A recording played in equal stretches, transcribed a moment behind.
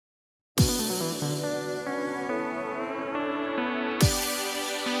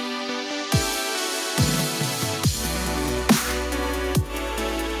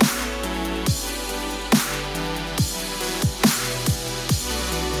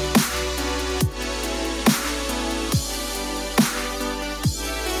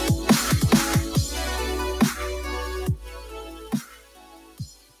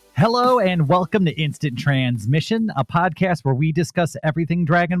Hello and welcome to Instant Transmission, a podcast where we discuss everything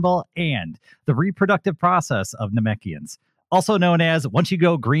Dragon Ball and the reproductive process of Namekians. Also known as, once you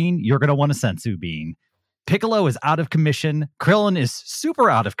go green, you're going to want a sensu bean. Piccolo is out of commission, Krillin is super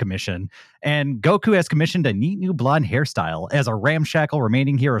out of commission, and Goku has commissioned a neat new blonde hairstyle as our ramshackle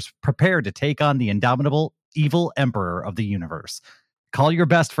remaining heroes prepare to take on the indomitable evil emperor of the universe. Call your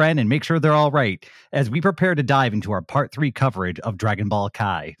best friend and make sure they're all right as we prepare to dive into our Part 3 coverage of Dragon Ball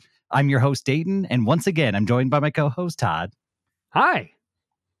Kai. I'm your host, Dayton, and once again, I'm joined by my co-host, Todd. Hi.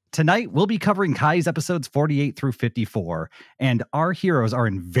 Tonight, we'll be covering Kai's episodes 48 through 54, and our heroes are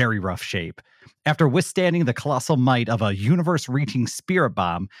in very rough shape. After withstanding the colossal might of a universe-reaching spirit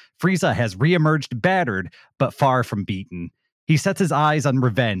bomb, Frieza has reemerged battered, but far from beaten. He sets his eyes on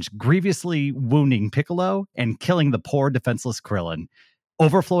revenge, grievously wounding Piccolo and killing the poor defenseless Krillin.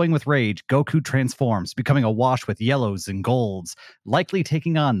 Overflowing with rage, Goku transforms, becoming awash with yellows and golds, likely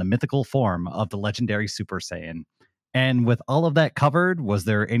taking on the mythical form of the legendary Super Saiyan. And with all of that covered, was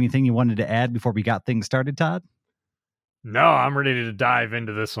there anything you wanted to add before we got things started, Todd? No, I'm ready to dive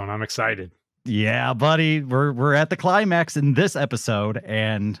into this one. I'm excited. Yeah, buddy, we're at the climax in this episode,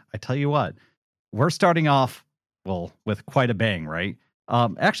 and I tell you what, we're starting off, well, with quite a bang, right?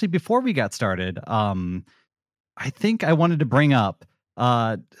 Actually, before we got started, I think I wanted to bring up,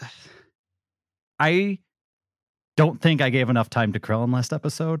 I don't think I gave enough time to Krillin last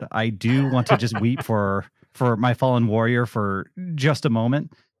episode. I do want to just weep for my fallen warrior for just a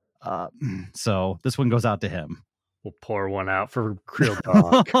moment. So this one goes out to him. We'll pour one out for Krill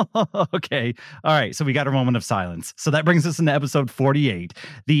Talk. Okay. All right. So we got a moment of silence. So that brings us into episode 48.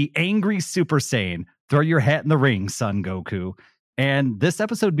 The Angry Super Saiyan. Throw your hat in the ring, son Goku. And this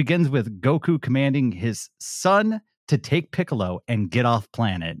episode begins with Goku commanding his son to take Piccolo and get off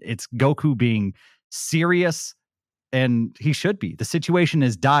planet. It's Goku being serious, and he should be. The situation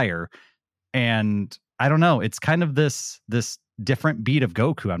is dire. And I don't know. It's kind of this different beat of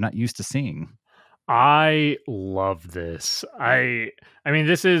Goku I'm not used to seeing. I love this. I mean,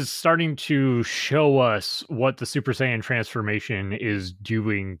 this is starting to show us what the Super Saiyan transformation is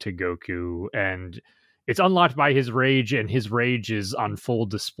doing to Goku, and it's unlocked by his rage, and his rage is on full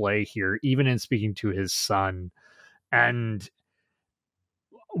display here, even in speaking to his son. And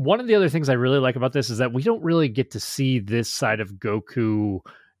one of the other things I really like about this is that we don't really get to see this side of Goku,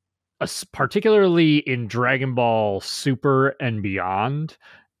 particularly in Dragon Ball Super and beyond.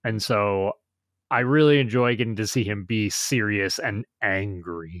 And so I really enjoy getting to see him be serious and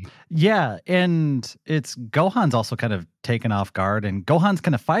angry. Yeah, and it's Gohan's also kind of taken off guard, and Gohan's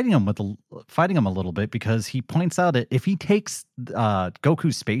kind of fighting him a little bit because he points out that if he takes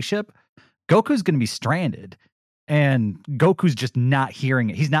Goku's spaceship, Goku's going to be stranded, and Goku's just not hearing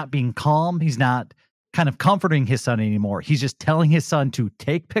it. He's not being calm. He's not kind of comforting his son anymore. He's just telling his son to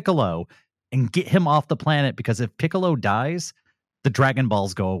take Piccolo and get him off the planet, because if Piccolo dies, the Dragon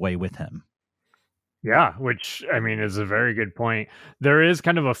Balls go away with him. Yeah, which, I mean, is a very good point. There is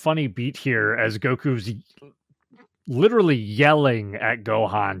kind of a funny beat here as Goku's literally yelling at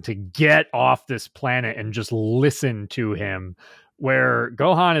Gohan to get off this planet and just listen to him, where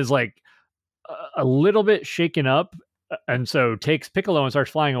Gohan is like a little bit shaken up, and so takes Piccolo and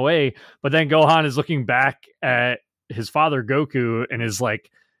starts flying away. But then Gohan is looking back at his father Goku and is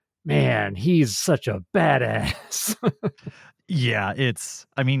like, man, he's such a badass. Yeah,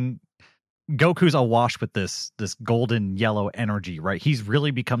 Goku's awash with this golden yellow energy, right? He's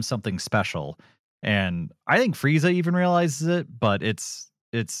really become something special. And I think Frieza even realizes it, but it's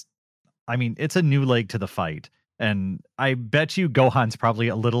a new leg to the fight. And I bet you Gohan's probably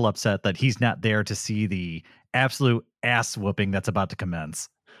a little upset that he's not there to see the absolute ass whooping that's about to commence.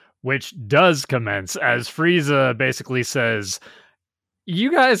 Which does commence as Frieza basically says,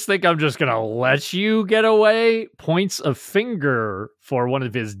 you guys think I'm just going to let you get away? Points a finger for one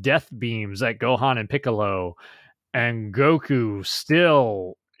of his death beams at Gohan and Piccolo. And Goku,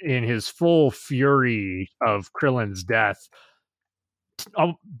 still in his full fury of Krillin's death,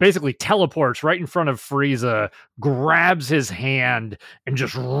 basically teleports right in front of Frieza, grabs his hand, and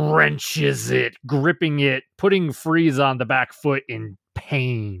just wrenches it, gripping it, putting Frieza on the back foot in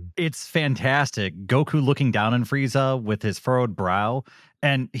pain. It's fantastic. Goku looking down on Frieza with his furrowed brow,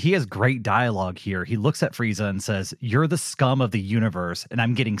 and he has great dialogue here. He looks at Frieza and says, "You're the scum of the universe, and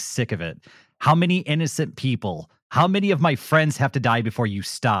I'm getting sick of it. How many innocent people, how many of my friends have to die before you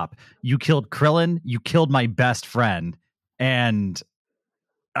stop? You killed Krillin, you killed my best friend." And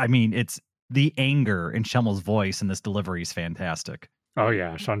I mean, it's the anger in Schimmel's voice in this delivery is fantastic. Oh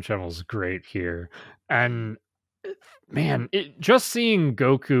yeah, Sean Schimmel's great here. And Man, just seeing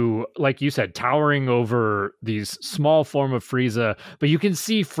Goku, like you said, towering over these small form of Frieza, but you can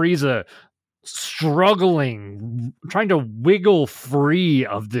see Frieza struggling, trying to wiggle free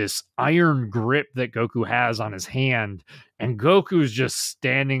of this iron grip that Goku has on his hand, and Goku's just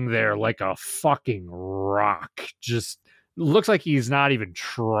standing there like a fucking rock. Just looks like he's not even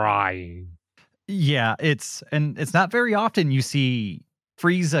trying. Yeah, it's not very often you see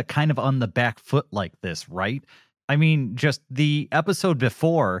Frieza kind of on the back foot like this, right? I mean, just the episode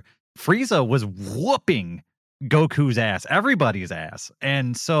before, Frieza was whooping Goku's ass, everybody's ass.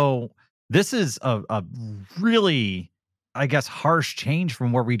 And so this is a really, I guess, harsh change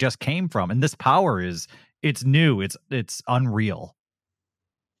from where we just came from. And this power it's new, it's unreal.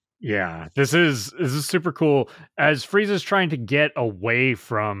 Yeah, this is super cool. As Frieza's trying to get away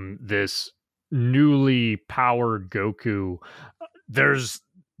from this newly powered Goku, there's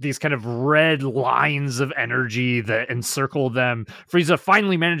these kind of red lines of energy that encircle them. Frieza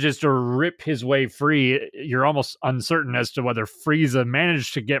finally manages to rip his way free. You're almost uncertain as to whether Frieza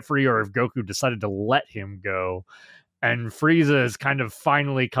managed to get free or if Goku decided to let him go. And Frieza is kind of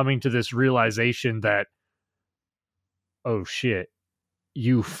finally coming to this realization that, oh shit,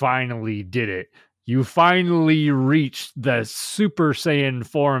 you finally did it. You finally reached the Super Saiyan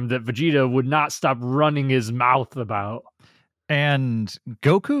form that Vegeta would not stop running his mouth about. And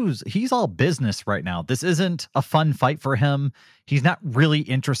he's all business right now. This isn't a fun fight for him. He's not really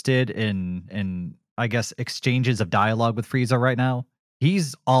interested in I guess exchanges of dialogue with Frieza right now.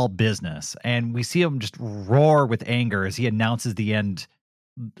 He's all business, and we see him just roar with anger as he announces the end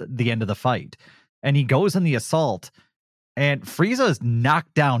of the fight. And he goes in the assault, and Frieza is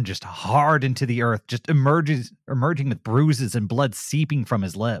knocked down just hard into the earth, just emerging with bruises and blood seeping from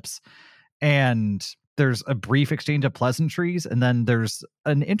his lips. And there's a brief exchange of pleasantries, and then there's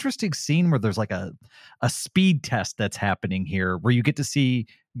an interesting scene where there's like a speed test that's happening here, where you get to see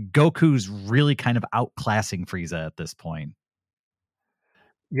Goku's really kind of outclassing Frieza at this point.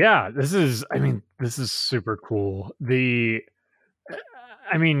 Yeah, this is super cool.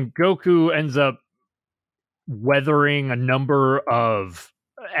 Goku ends up weathering a number of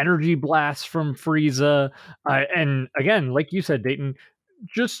energy blasts from Frieza. And again, like you said, Dayton,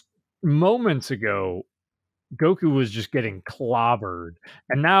 just moments ago, Goku was just getting clobbered,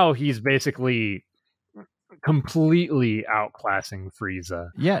 and now he's basically completely outclassing Frieza.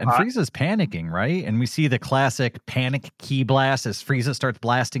 Yeah, and Frieza's panicking, right? And we see the classic panic ki blast as Frieza starts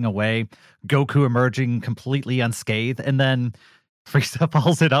blasting away, Goku emerging completely unscathed, and then Frieza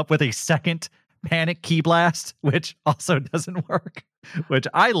follows it up with a second panic ki blast, which also doesn't work, which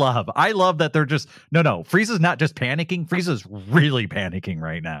I love. I love that they're just, no, Frieza's not just panicking, Frieza's really panicking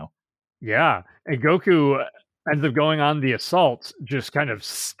right now. Yeah, and Goku ends up going on the assault, just kind of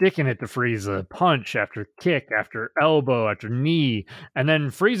sticking it to Frieza, punch after kick, after elbow, after knee. And then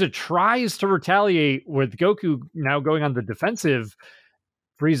Frieza tries to retaliate with Goku now going on the defensive.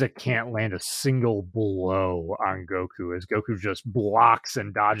 Frieza can't land a single blow on Goku as Goku just blocks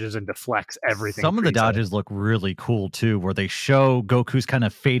and dodges and deflects everything. Some of the dodges look really cool too, where they show Goku's kind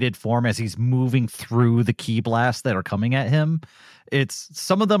of faded form as he's moving through the ki blasts that are coming at him.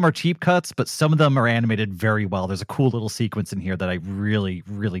 Some of them are cheap cuts, but some of them are animated very well. There's a cool little sequence in here that I really,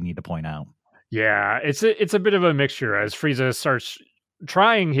 really need to point out. Yeah, it's a bit of a mixture as Frieza starts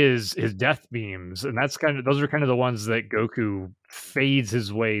trying his death beams, and those are kind of the ones that Goku fades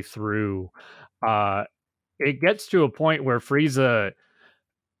his way through. It gets to a point where Frieza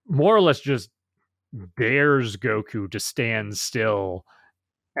more or less just dares Goku to stand still,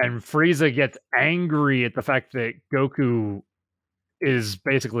 and Frieza gets angry at the fact that Goku is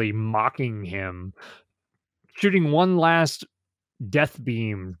basically mocking him, shooting one last death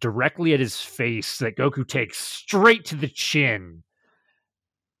beam directly at his face that Goku takes straight to the chin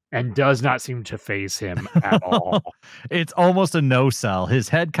and does not seem to phase him at all. It's almost a no-sell. His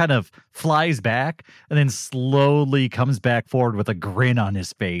head kind of flies back and then slowly comes back forward with a grin on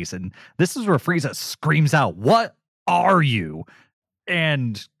his face. And this is where Frieza screams out, "What are you?"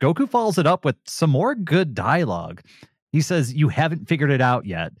 And Goku follows it up with some more good dialogue. He says, "You haven't figured it out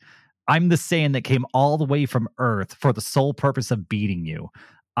yet. I'm the Saiyan that came all the way from Earth for the sole purpose of beating you.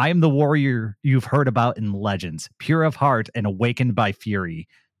 I am the warrior you've heard about in legends, pure of heart and awakened by fury.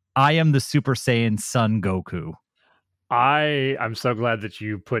 I am the Super Saiyan Son Goku." I'm so glad that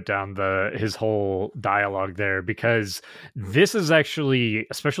you put down his whole dialogue there, because this is actually,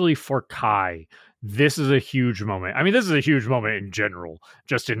 especially for Kai, this is a huge moment. I mean, this is a huge moment in general,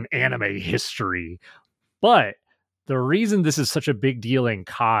 just in anime history. But the reason this is such a big deal in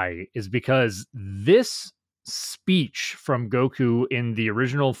Kai is because this speech from Goku in the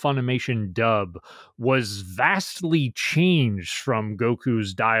original Funimation dub was vastly changed from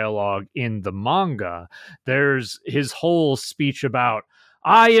Goku's dialogue in the manga. There's his whole speech about,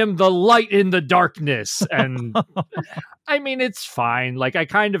 I am the light in the darkness. And I mean, it's fine. Like, I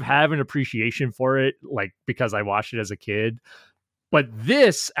kind of have an appreciation for it, like, because I watched it as a kid. But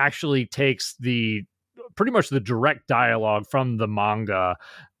this actually takes pretty much the direct dialogue from the manga,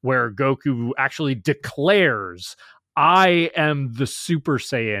 where Goku actually declares, I am the Super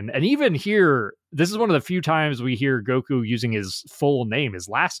Saiyan. And even here, this is one of the few times we hear Goku using his full name, his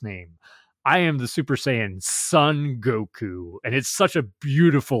last name. I am the Super Saiyan Son Goku. And it's such a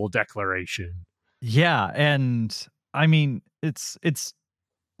beautiful declaration. Yeah, and I mean, it's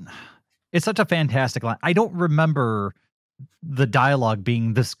such a fantastic line. I don't remember the dialogue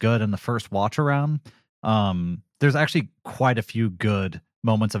being this good in the first watch around. There's actually quite a few good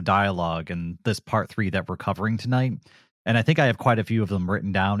moments of dialogue in this part 3 that we're covering tonight, and I think I have quite a few of them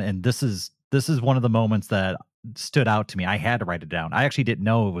written down, and this is one of the moments that stood out to me. I had to write it down. I actually didn't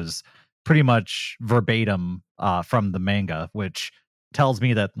know it was pretty much verbatim from the manga, which tells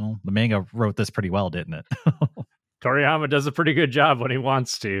me that, well, the manga wrote this pretty well, didn't it? Toriyama does a pretty good job when he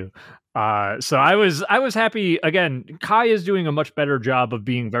wants to. So I was happy. Again, Kai is doing a much better job of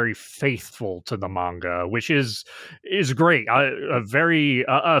being very faithful to the manga, which is great.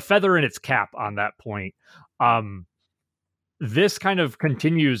 A feather in its cap on that point. This kind of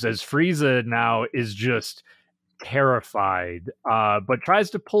continues as Frieza now is just terrified, but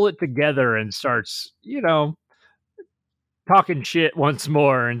tries to pull it together and starts, talking shit once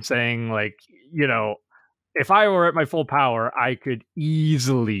more and saying, like, if I were at my full power, I could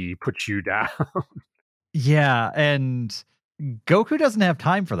easily put you down. Yeah, and Goku doesn't have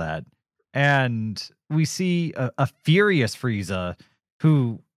time for that. And we see a furious Frieza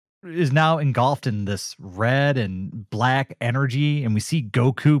who is now engulfed in this red and black energy. And we see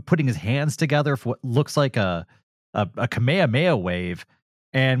Goku putting his hands together for what looks like a Kamehameha wave.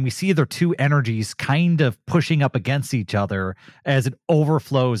 And we see their two energies kind of pushing up against each other as it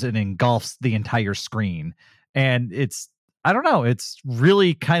overflows and engulfs the entire screen. And I don't know, it's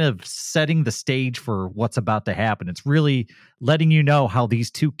really kind of setting the stage for what's about to happen. It's really letting you know how these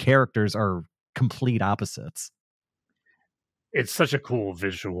two characters are complete opposites. It's such a cool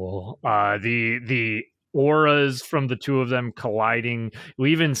visual. The auras from the two of them colliding.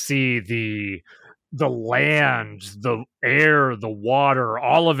 We even see the land, the air, the water,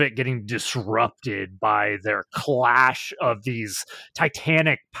 all of it getting disrupted by their clash of these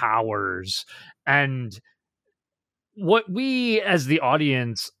titanic powers. And what we as the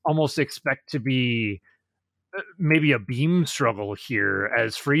audience almost expect to be maybe a beam struggle here,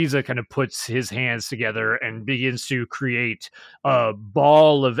 as Frieza kind of puts his hands together and begins to create a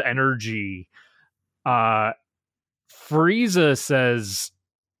ball of energy. Frieza says,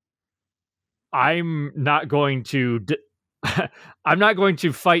 I'm not going to I'm not going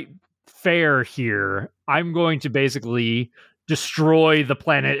to fight fair here. I'm going to basically destroy the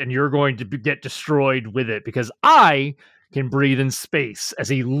planet, and you're going to get destroyed with it because I can breathe in space, as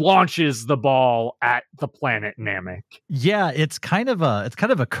he launches the ball at the planet Namek. Yeah, it's kind of a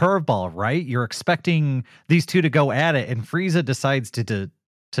curveball, right? You're expecting these two to go at it, and Frieza decides to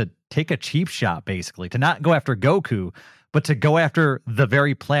take a cheap shot, basically, to not go after Goku, but to go after the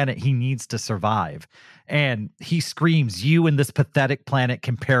very planet he needs to survive. And he screams, "You and this pathetic planet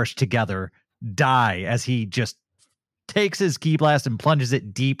can perish together. Die," as he just takes his ki blast and plunges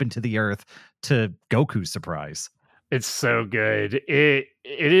it deep into the earth, to Goku's surprise. It's so good. It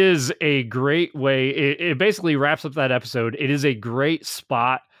is a great way. It basically wraps up that episode. It is a great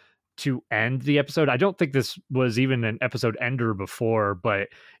spot to end the episode. I don't think this was even an episode ender before, but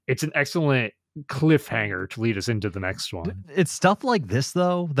it's an excellent cliffhanger to lead us into the next one. It's stuff like this,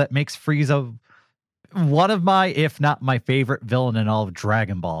 though, that makes Frieza one of my, if not my favorite villain in all of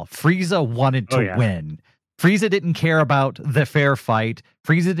Dragon Ball. Frieza wanted to win. Frieza didn't care about the fair fight.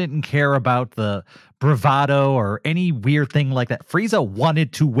 Frieza didn't care about the bravado or any weird thing like that. Frieza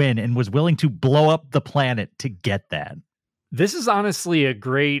wanted to win and was willing to blow up the planet to get that. This is honestly a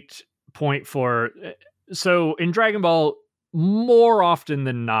great point for... So in Dragon Ball, more often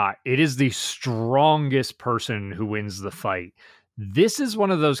than not, it is the strongest person who wins the fight. This is one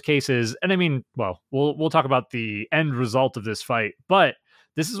of those cases, and I mean, well, we'll talk about the end result of this fight, but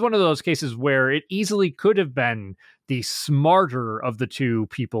this is one of those cases where it easily could have been the smarter of the two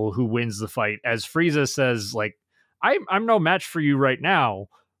people who wins the fight, as Frieza says, like, I'm no match for you right now,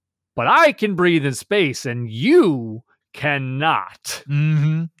 but I can breathe in space and you cannot.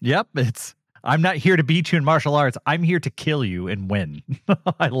 Mm-hmm. Yep, I'm not here to beat you in martial arts. I'm here to kill you and win.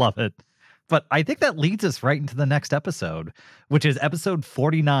 I love it. But I think that leads us right into the next episode, which is episode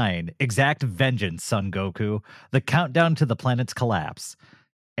 49, Exact Vengeance, Son Goku, the countdown to the planet's collapse.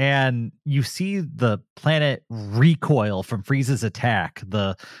 And you see the planet recoil from Frieza's attack.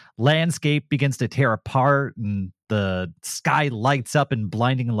 The landscape begins to tear apart and the sky lights up in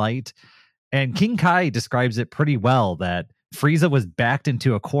blinding light. And King Kai describes it pretty well, that Frieza was backed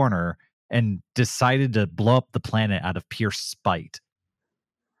into a corner and decided to blow up the planet out of pure spite.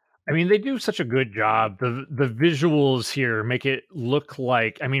 I mean, they do such a good job. The visuals here make it look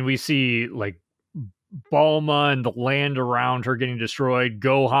like, I mean, we see like Bulma and the land around her getting destroyed,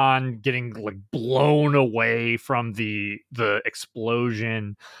 Gohan getting like blown away from the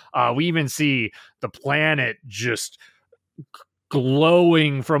explosion. We even see the planet just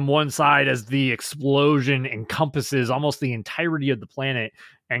glowing from one side as the explosion encompasses almost the entirety of the planet,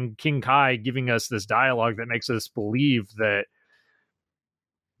 and King Kai giving us this dialogue that makes us believe that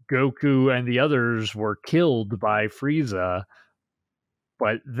Goku and the others were killed by Frieza.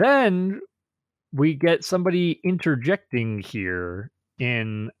 But then we get somebody interjecting here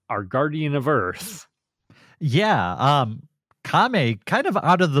in our Guardian of Earth. Yeah, Kame, kind of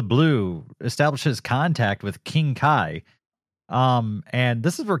out of the blue, establishes contact with King Kai. And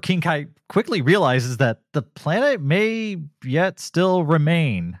this is where King Kai quickly realizes that the planet may yet still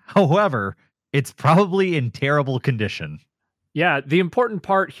remain. However, it's probably in terrible condition. Yeah, the important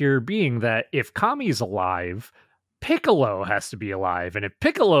part here being that if Kami's alive, Piccolo has to be alive. And if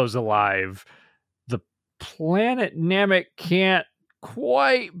Piccolo's alive, the planet Namek can't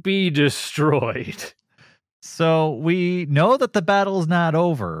quite be destroyed. So we know that the battle's not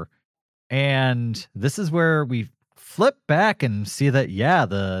over. And this is where we flip back and see that, yeah,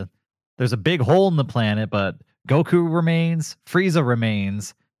 there's a big hole in the planet, but Goku remains, Frieza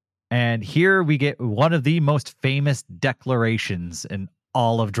remains. And here we get one of the most famous declarations in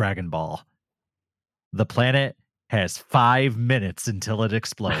all of Dragon Ball. The planet has 5 minutes until it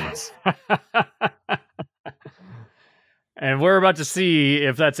explodes. And we're about to see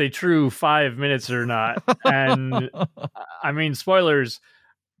if that's a true 5 minutes or not. And I mean, spoilers,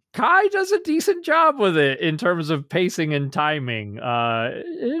 Kai does a decent job with it in terms of pacing and timing.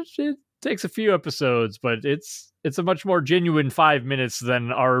 It takes a few episodes, but it's a much more genuine 5 minutes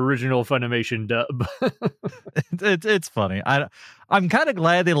than our original Funimation dub. It's funny. I'm kind of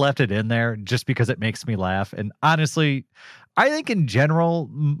glad they left it in there just because it makes me laugh. And honestly, I think in general,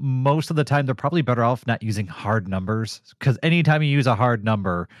 most of the time, they're probably better off not using hard numbers, because anytime you use a hard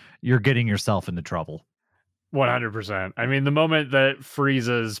number, you're getting yourself into trouble. 100%. I mean, the moment that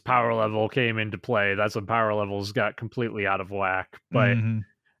Frieza's power level came into play, that's when power levels got completely out of whack. But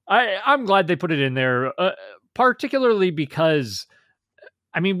I'm glad they put it in there, particularly because,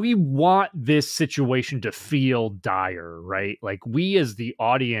 I mean, we want this situation to feel dire, right? Like, we as the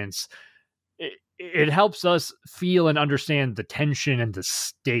audience, it helps us feel and understand the tension and the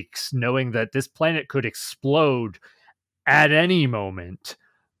stakes, knowing that this planet could explode at any moment.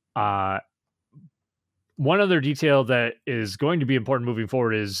 One other detail that is going to be important moving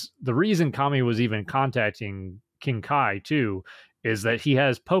forward is the reason Kami was even contacting King Kai too, is that he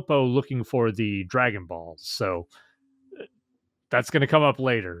has Popo looking for the Dragon Balls. So that's going to come up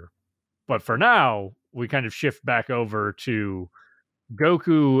later. But for now, we kind of shift back over to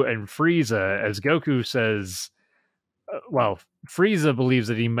Goku and Frieza, as Goku says, Frieza believes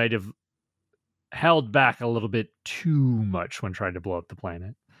that he might have held back a little bit too much when trying to blow up the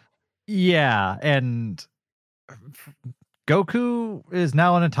planet. Yeah, and Goku is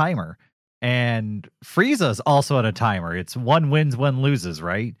now on a timer, and Frieza's also on a timer. It's one wins, one loses,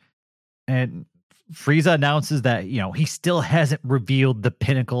 right? And Frieza announces that, he still hasn't revealed the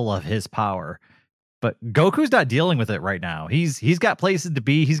pinnacle of his power. But Goku's not dealing with it right now. He's got places to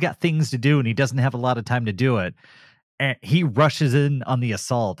be, he's got things to do, and he doesn't have a lot of time to do it. And he rushes in on the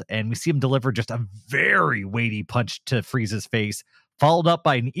assault, and we see him deliver just a very weighty punch to Frieza's face, followed up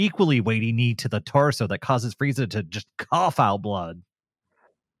by an equally weighty knee to the torso that causes Frieza to just cough out blood.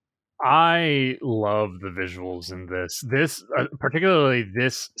 I love the visuals in this. Particularly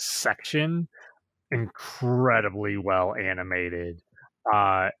this section, incredibly well animated.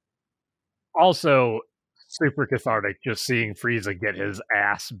 Also, super cathartic just seeing Frieza get his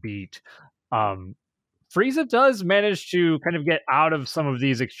ass beat. Frieza does manage to kind of get out of some of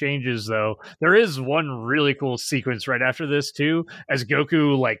these exchanges, though. There is one really cool sequence right after this, too, as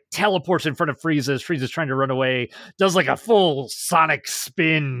Goku, teleports in front of Frieza as Frieza's trying to run away, does, a full sonic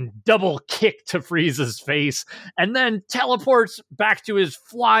spin, double kick to Frieza's face, and then teleports back to his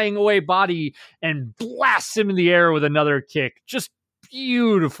flying away body and blasts him in the air with another kick. Just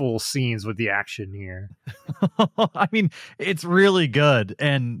beautiful scenes with the action here. I mean, it's really good.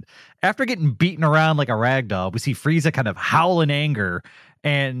 And after getting beaten around like a ragdoll, we see Frieza kind of howl in anger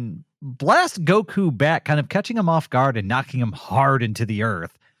and blast Goku back, kind of catching him off guard and knocking him hard into the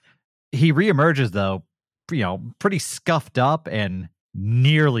earth. He reemerges, though, pretty scuffed up and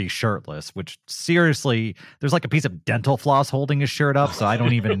nearly shirtless, which seriously, there's like a piece of dental floss holding his shirt up. So I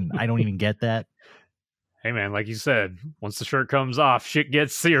don't even get that. Hey man, like you said, once the shirt comes off, shit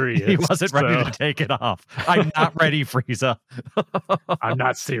gets serious. He wasn't ready to take it off. I'm not ready, Frieza. I'm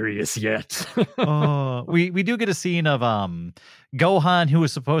not serious yet. We do get a scene of Gohan, who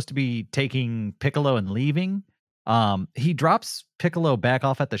was supposed to be taking Piccolo and leaving. He drops Piccolo back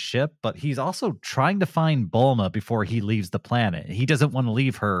off at the ship, but he's also trying to find Bulma before he leaves the planet. He doesn't want to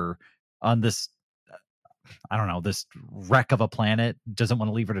leave her on this, this wreck of a planet, doesn't want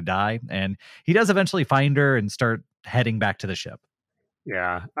to leave her to die. And he does eventually find her and start heading back to the ship.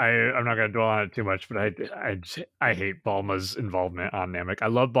 Yeah, I'm not going to dwell on it too much, but I hate Bulma's involvement on Namek. I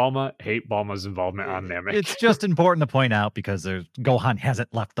love Bulma, hate Bulma's involvement on Namek. It's just important to point out because Gohan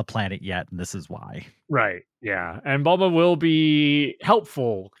hasn't left the planet yet, and this is why. Right, yeah. And Bulma will be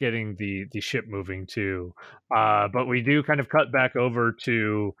helpful getting the ship moving too. But we do kind of cut back over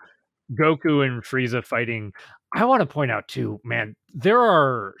to Goku and Frieza fighting. I want to point out too, man, there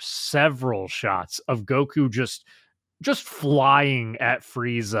are several shots of Goku just flying at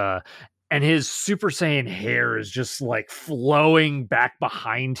Frieza, and his Super Saiyan hair is just like flowing back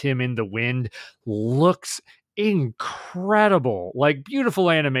behind him in the wind. Looks incredible. Like beautiful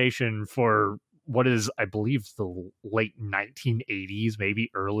animation for what is, I believe, the late 1980s,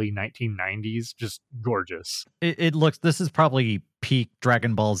 maybe early 1990s. Just gorgeous. It looks, this is probably peak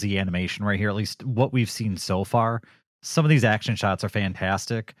Dragon Ball Z animation right here, at least what we've seen so far. Some of these action shots are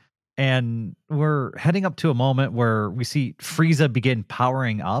fantastic. And we're heading up to a moment where we see Frieza begin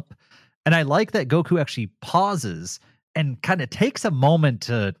powering up. And I like that Goku actually pauses and kind of takes a moment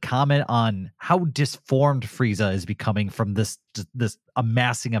to comment on how disformed Frieza is becoming from this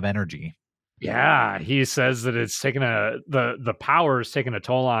amassing of energy. Yeah, he says that it's taken the power is taking a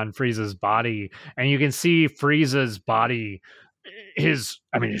toll on Frieza's body, and you can see Frieza's body. His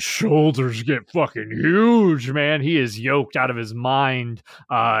shoulders get fucking huge, man. He is yoked out of his mind.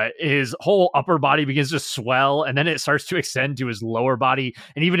 His whole upper body begins to swell, and then it starts to extend to his lower body,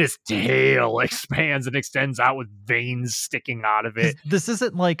 and even his tail expands and extends out with veins sticking out of it. This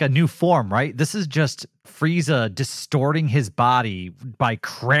isn't like a new form, right? This is just Frieza distorting his body by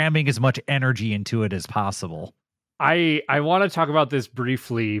cramming as much energy into it as possible. I want to talk about this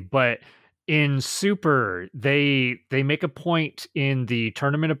briefly, but in Super, they make a point in the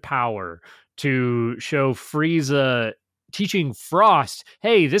Tournament of Power to show Frieza teaching Frost,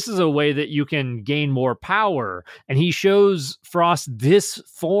 hey, this is a way that you can gain more power. And he shows Frost this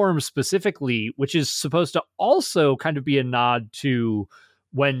form specifically, which is supposed to also kind of be a nod to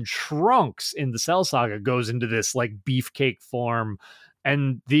when Trunks in the Cell Saga goes into this like beefcake form.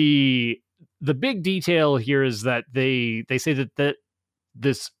 And the big detail here is that they say that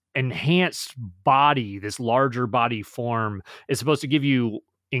this enhanced body, this larger body form, is supposed to give you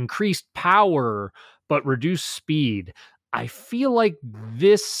increased power but reduce speed. I feel like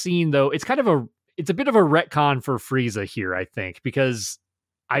this scene, though, it's a bit of a retcon for Frieza here, I think, because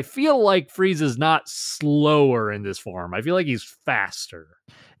I feel like Frieza's not slower in this form. I feel like he's faster.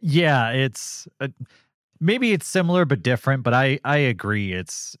 Yeah, it's maybe it's similar but different, but I agree.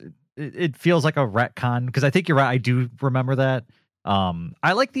 It feels like a retcon because I think you're right. I do remember that.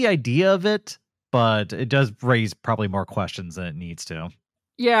 I like the idea of it, but it does raise probably more questions than it needs to.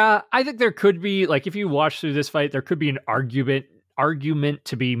 Yeah, I think there could be, like, if you watch through this fight, there could be an argument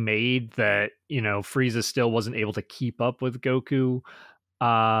to be made that, Frieza still wasn't able to keep up with Goku.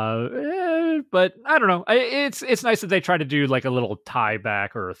 But I don't know. It's nice that they try to do like a little tie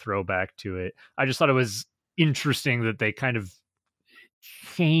back or a throwback to it. I just thought it was interesting that they kind of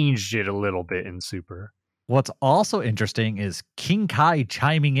changed it a little bit in Super. What's also interesting is King Kai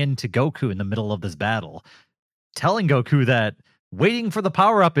chiming in to Goku in the middle of this battle, telling Goku that waiting for the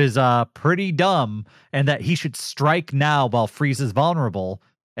power-up is pretty dumb and that he should strike now while Frieza's vulnerable.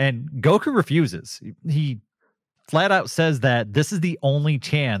 And Goku refuses. He flat out says that this is the only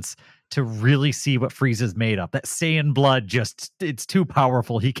chance to really see what Frieza's made of. That Saiyan blood it's too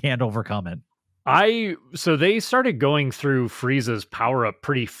powerful. He can't overcome it. So they started going through Frieza's power up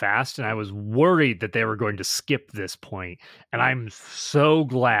pretty fast, and I was worried that they were going to skip this point. And I'm so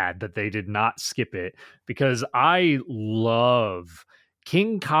glad that they did not skip it because I love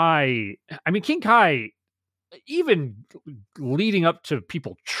King Kai. King Kai even leading up to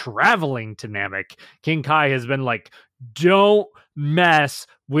people traveling to Namek, King Kai has been like, don't mess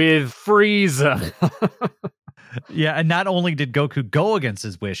with Frieza. Yeah, and not only did Goku go against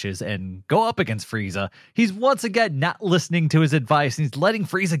his wishes and go up against Frieza, he's once again not listening to his advice, and he's letting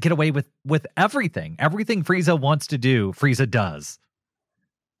Frieza get away with everything. Everything Frieza wants to do, Frieza does.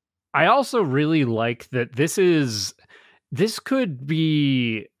 I also really like that this could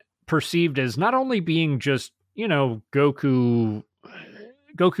be perceived as not only being just, Goku's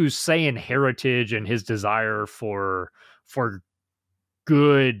Saiyan heritage and his desire for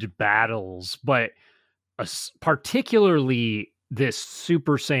good battles, but particularly this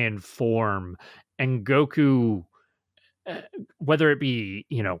Super Saiyan form and Goku, whether it be,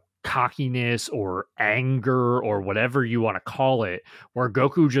 cockiness or anger or whatever you want to call it, where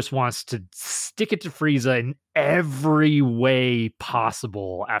Goku just wants to stick it to Frieza in every way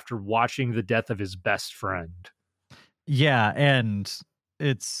possible after watching the death of his best friend. Yeah, and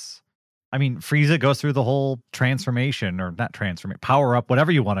Frieza goes through the whole transformation, or not transformation, power up,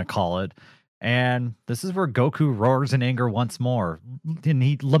 whatever you want to call it. And this is where Goku roars in anger once more. And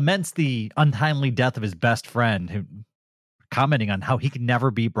he laments the untimely death of his best friend, who commenting on how he can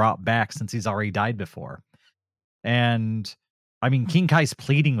never be brought back since he's already died before. And King Kai's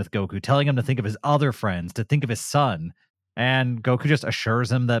pleading with Goku, telling him to think of his other friends, to think of his son. And Goku just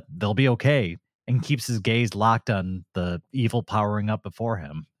assures him that they'll be okay and keeps his gaze locked on the evil powering up before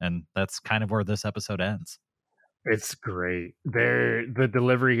him. And that's kind of where this episode ends. It's great. The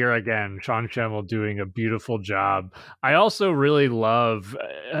delivery here again, Sean Schemmel doing a beautiful job. I also really love,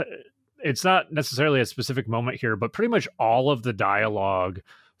 it's not necessarily a specific moment here, but pretty much all of the dialogue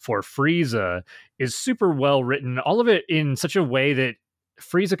for Frieza is super well written. All of it in such a way that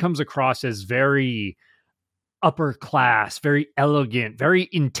Frieza comes across as very upper class, very elegant, very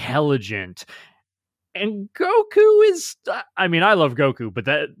intelligent. And Goku is, I love Goku, but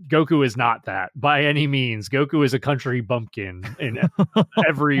that Goku is not that by any means. Goku is a country bumpkin in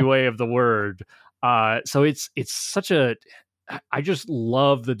every way of the word. So it's such I just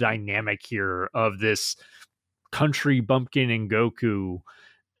love the dynamic here of this country bumpkin and Goku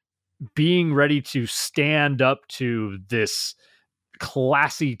being ready to stand up to this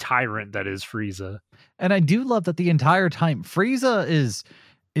classy tyrant that is Frieza. And I do love that the entire time Frieza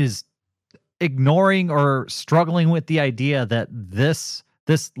is ignoring or struggling with the idea that this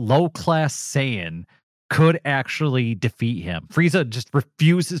low class Saiyan could actually defeat him. Frieza just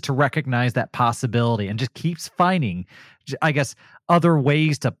refuses to recognize that possibility and just keeps finding, I guess, other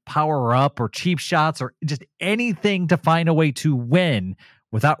ways to power up or cheap shots or just anything to find a way to win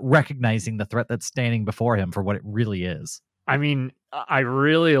without recognizing the threat that's standing before him for what it really is. I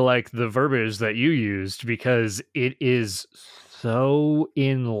really like the verbiage that you used because it is so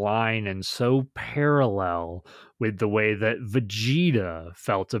in line and so parallel with the way that Vegeta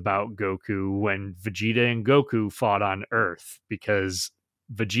felt about Goku when Vegeta and Goku fought on Earth, because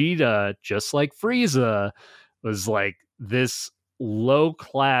Vegeta, just like Frieza, was like this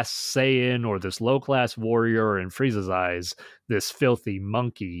low-class Saiyan or this low-class warrior, in Frieza's eyes, this filthy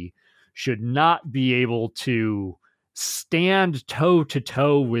monkey, should not be able to stand toe to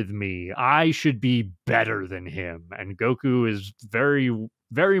toe with me. I should be better than him. And Goku is very,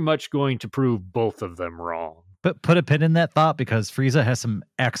 very much going to prove both of them wrong. But put a pin in that thought, because Frieza has some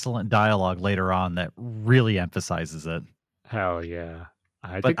excellent dialogue later on that really emphasizes it. Hell yeah.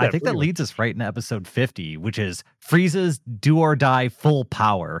 I think that leads us right into episode 50, which is Frieza's do or die full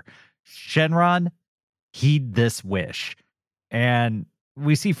power. Shenron, heed this wish. And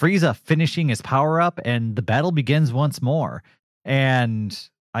we see Frieza finishing his power up, and the battle begins once more. And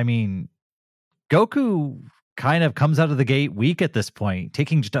Goku kind of comes out of the gate weak at this point,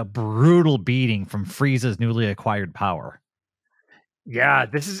 taking just a brutal beating from Frieza's newly acquired power. Yeah,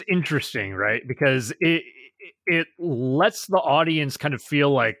 this is interesting, right? Because it lets the audience kind of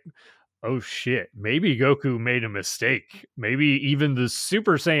feel like, oh shit, maybe Goku made a mistake. Maybe even the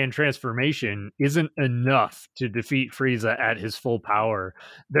Super Saiyan transformation isn't enough to defeat Frieza at his full power.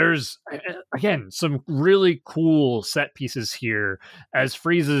 There's, again, some really cool set pieces here as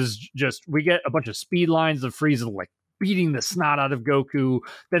Frieza's we get a bunch of speed lines of Frieza like beating the snot out of Goku,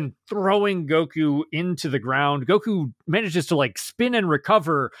 then throwing Goku into the ground. Goku manages to like spin and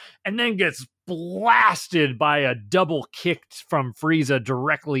recover, and then gets blasted by a double kick from Frieza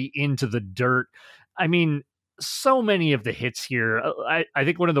directly into the dirt. So many of the hits here. I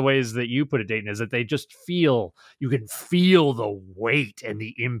think one of the ways that you put it, Dayton, is that they just you can feel the weight and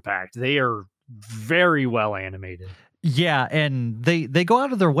the impact. They are very well animated. Yeah, and they go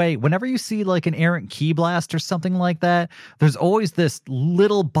out of their way. Whenever you see like an errant key blast or something like that, there's always this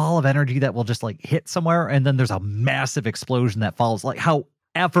little ball of energy that will just like hit somewhere, and then there's a massive explosion that follows. Like how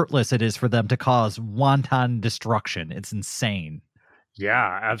effortless it is for them to cause wanton destruction. It's insane.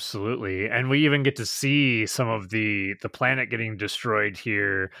 Yeah, absolutely. And we even get to see some of the planet getting destroyed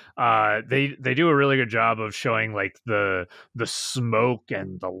here. They do a really good job of showing like the smoke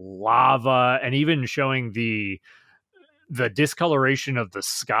and the lava, and even showing the discoloration of the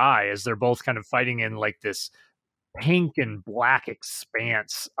sky as they're both kind of fighting in like this pink and black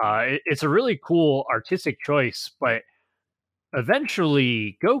expanse. It's a really cool artistic choice, but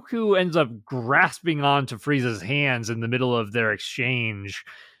eventually Goku ends up grasping onto Frieza's hands in the middle of their exchange.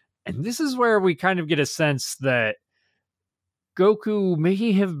 And this is where we kind of get a sense that Goku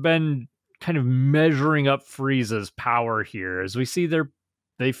may have been kind of measuring up Frieza's power here, as we see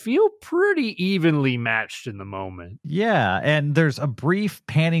they feel pretty evenly matched in the moment. Yeah, and there's a brief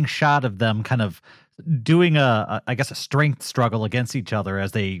panning shot of them kind of doing I guess a strength struggle against each other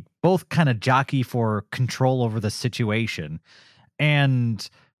as they both kind of jockey for control over the situation. And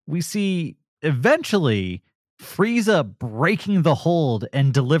we see eventually Frieza breaking the hold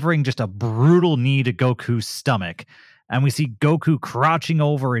and delivering just a brutal knee to Goku's stomach. And we see Goku crouching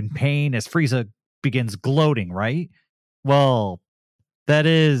over in pain as Frieza begins gloating, right? Well, that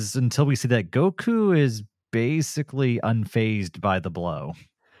is until we see that Goku is basically unfazed by the blow.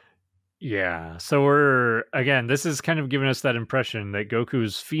 Yeah, so we're again. This is kind of giving us that impression that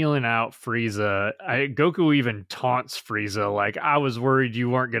Goku's feeling out Frieza. Goku even taunts Frieza, like, "I was worried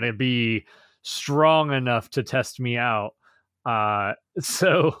you weren't going to be strong enough to test me out."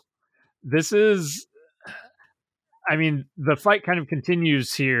 So this is, I mean, the fight kind of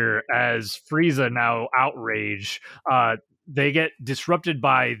continues here as Frieza, now outraged, they get disrupted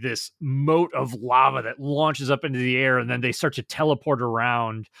by this moat of lava that launches up into the air, and then they start to teleport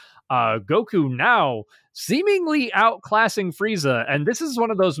around. Goku now seemingly outclassing Frieza, and this is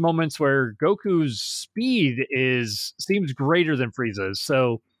one of those moments where Goku's speed seems greater than Frieza's,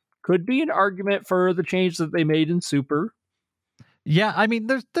 so could be an argument for the change that they made in Super. Yeah, I mean,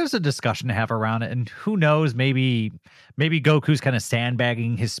 there's a discussion to have around it, and who knows, maybe Goku's kind of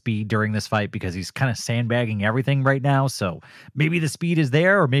sandbagging his speed during this fight because he's kind of sandbagging everything right now. So maybe the speed is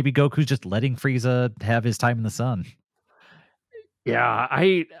there, or maybe Goku's just letting Frieza have his time in the sun. Yeah,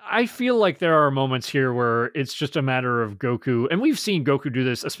 I feel like there are moments here where it's just a matter of Goku, and we've seen Goku do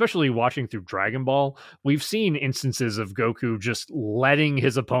this, especially watching through Dragon Ball. We've seen instances of Goku just letting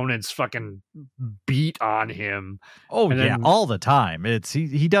his opponents fucking beat on him. Oh And yeah, then all the time.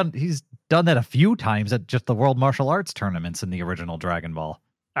 He's done that a few times at just the World Martial Arts tournaments in the original Dragon Ball.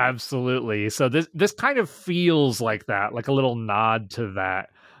 absolutely. So this kind of feels like that, like a little nod to that.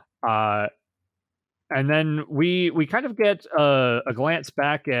 Uh and then we kind of get a glance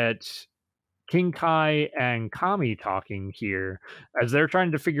back at King Kai and Kami talking here as they're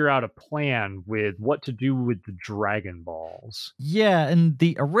trying to figure out a plan with what to do with the Dragon Balls. Yeah, and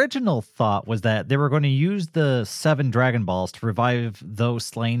the original thought was that they were going to use the 7 Dragon Balls to revive those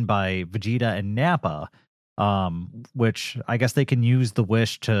slain by Vegeta and Nappa, which I guess they can use the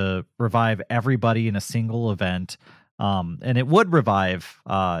wish to revive everybody in a single event. And it would revive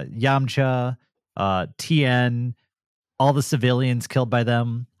Yamcha, Tien, all the civilians killed by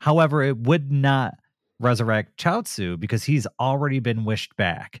them. However, it would not resurrect Chaozu because he's already been wished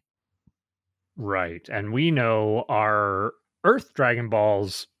back. Right. And we know our Earth Dragon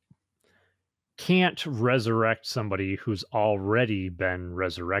Balls can't resurrect somebody who's already been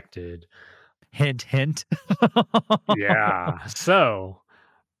resurrected. Hint, hint. Yeah. So,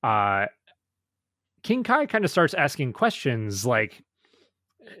 uh King Kai kind of starts asking questions like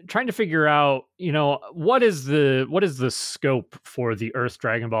trying to figure out, what is the scope for the Earth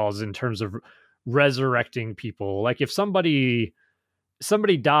Dragon Balls in terms of resurrecting people? Like if somebody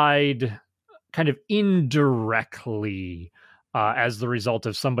died kind of indirectly as the result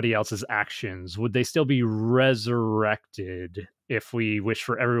of somebody else's actions, would they still be resurrected if we wish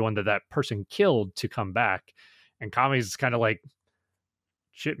for everyone that person killed to come back? And Kami's kind of like,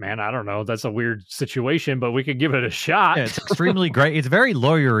 shit, man, I don't know. That's a weird situation, but we could give it a shot. Yeah, it's extremely great. It's very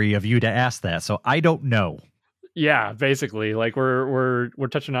lawyery of you to ask that, so I don't know. Yeah, basically, like we're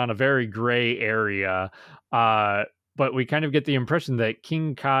touching on a very gray area, but we kind of get the impression that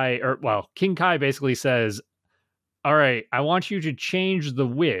King Kai basically says, "All right, I want you to change the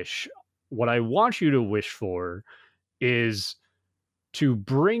wish. What I want you to wish for is to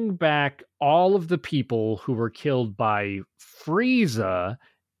bring back all of the people who were killed by Frieza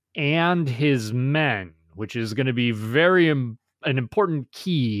and his men, which is going to be very an important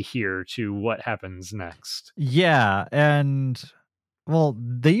key here to what happens next. Yeah, and well,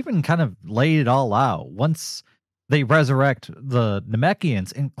 they even kind of laid it all out. Once they resurrect the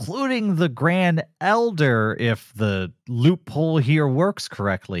Namekians, including the Grand Elder, if the loophole here works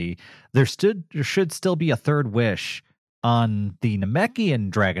correctly, there should still be a third wish on the Namekian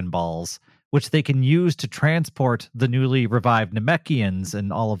Dragon Balls, which they can use to transport the newly revived Namekians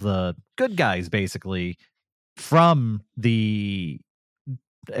and all of the good guys, basically, from the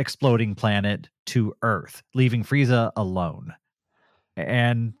exploding planet to Earth, leaving Frieza alone.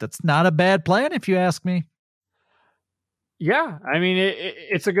 And that's not a bad plan, if you ask me. Yeah, I mean,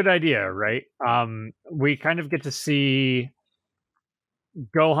 it's a good idea, right? We kind of get to see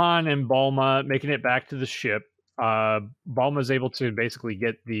Gohan and Bulma making it back to the ship. Bulma's able to basically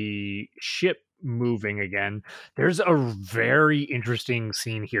get the ship moving again. There's a very interesting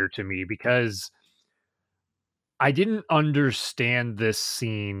scene here to me because I didn't understand this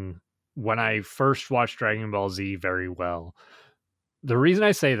scene when I first watched Dragon Ball Z very well. The reason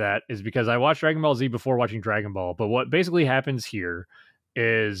I say that is because I watched Dragon Ball Z before watching Dragon Ball, but what basically happens here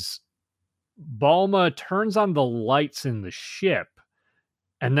is Bulma turns on the lights in the ship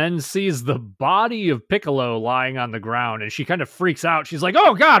and then sees the body of Piccolo lying on the ground, and she kind of freaks out. She's like,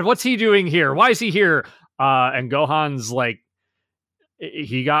 "Oh God, what's he doing here? Why is he here?" And Gohan's like,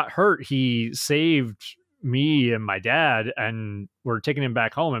 "He got hurt. He saved me and my dad, and we're taking him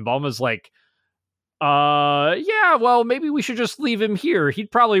back home." And Bulma's like, yeah, well, maybe we should just leave him here.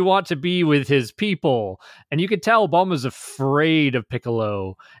 He'd probably want to be with his people." And you could tell Bulma's afraid of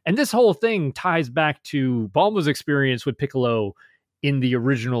Piccolo. And this whole thing ties back to Bulma's experience with Piccolo in the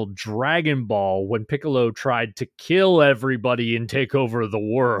original Dragon Ball, when Piccolo tried to kill everybody and take over the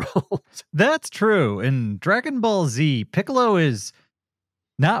world. That's true. In Dragon Ball Z, Piccolo is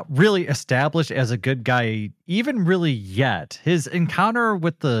not really established as a good guy, even really yet. His encounter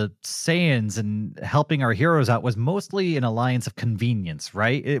with the Saiyans and helping our heroes out was mostly an alliance of convenience,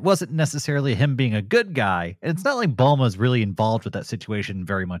 right? It wasn't necessarily him being a good guy. And it's not like Bulma's really involved with that situation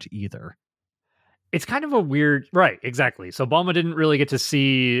very much either. It's kind of a weird, right, exactly. So Bulma didn't really get to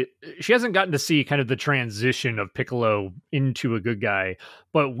see, she hasn't gotten to see kind of the transition of Piccolo into a good guy.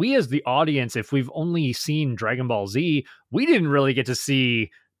 But we as the audience, if we've only seen Dragon Ball Z, we didn't really get to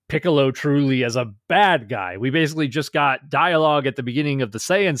see Piccolo truly as a bad guy. We basically just got dialogue at the beginning of the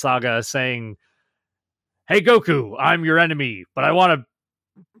Saiyan saga saying, "Hey Goku, I'm your enemy, but I want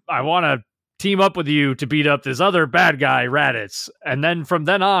to team up with you to beat up this other bad guy, Raditz." And then from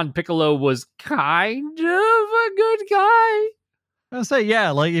then on, Piccolo was kind of a good guy. I'll say,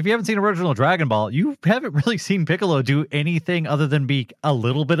 yeah, like if you haven't seen original Dragon Ball, you haven't really seen Piccolo do anything other than be a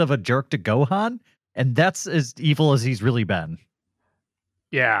little bit of a jerk to Gohan. And that's as evil as he's really been.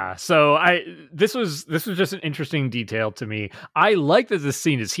 Yeah, so this was just an interesting detail to me. I like that this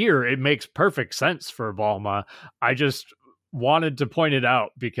scene is here. It makes perfect sense for Bulma. I just wanted to point it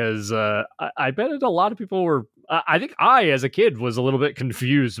out because I bet a lot of people were. I think I, as a kid, was a little bit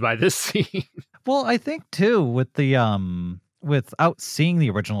confused by this scene. Well, I think too with the without seeing the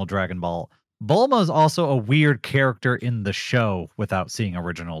original Dragon Ball, Bulma is also a weird character in the show without seeing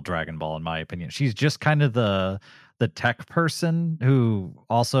original Dragon Ball. In my opinion, she's just kind of the tech person who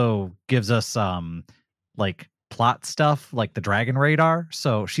also gives us like plot stuff like the Dragon Radar.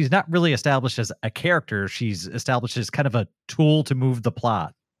 So she's not really established as a character. She's established as kind of a tool to move the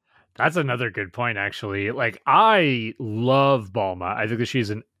plot. That's another good point, actually. Like, I love Bulma. I think that she's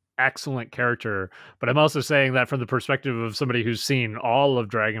an excellent character, but I'm also saying that from the perspective of somebody who's seen all of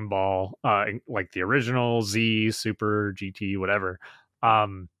Dragon Ball, like the original, Z, Super, GT, whatever.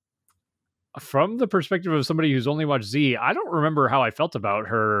 From the perspective of somebody who's only watched Z, I don't remember how I felt about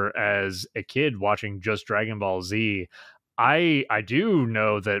her as a kid watching just Dragon Ball Z. I do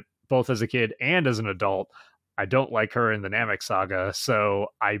know that both as a kid and as an adult, I don't like her in the Namek saga. So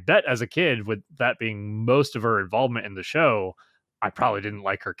I bet as a kid, with that being most of her involvement in the show, I probably didn't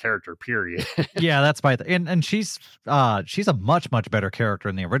like her character, period. Yeah, that's my and she's a much better character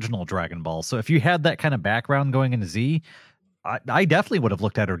in the original Dragon Ball. So if you had that kind of background going into Z, I definitely would have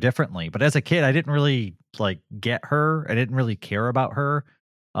looked at her differently. But as a kid, I didn't really like get her. I didn't really care about her.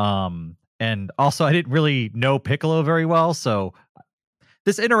 And also I didn't really know Piccolo very well. So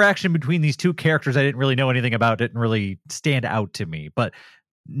this interaction between these two characters I didn't really know anything about didn't really stand out to me. But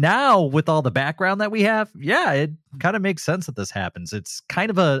now with all the background that we have, yeah, it kind of makes sense that this happens. It's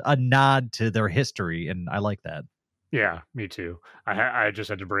kind of a nod to their history, and I like that. Yeah, me too. I just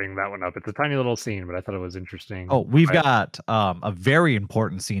had to bring that one up. It's a tiny little scene, but I thought it was interesting. Oh, we've got a very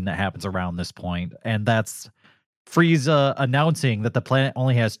important scene that happens around this point, and that's Frieza announcing that the planet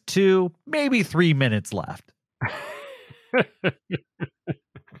only has 2, maybe 3 minutes left.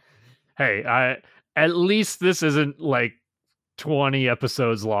 Hey, at least this isn't like 20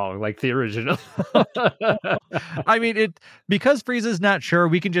 episodes long like the original. I mean, because Frieza's not sure,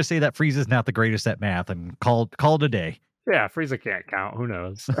 we can just say that Frieza's not the greatest at math and call it a day. Yeah, Frieza can't count. Who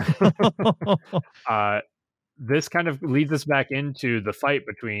knows? This kind of leads us back into the fight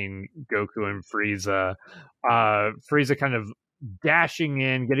between Goku and Frieza. Frieza kind of dashing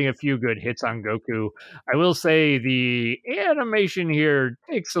in, getting a few good hits on Goku. I will say the animation here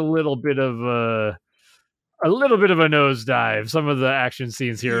takes a little bit of a nosedive. Some of the action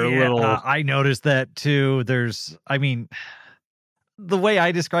scenes here are a little. I noticed that too. I mean, the way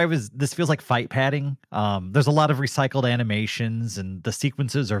I describe is this feels like fight padding. There's a lot of recycled animations, and the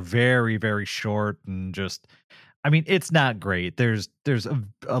sequences are very, very short and just. I mean, it's not great. There's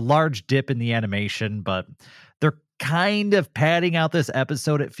a large dip in the animation, but they're kind of padding out this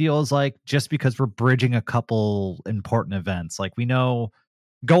episode, it feels like, just because we're bridging a couple important events. Like, we know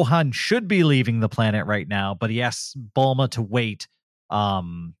Gohan should be leaving the planet right now, but he asks Bulma to wait,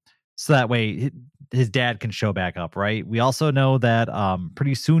 so that way his dad can show back up, right? We also know that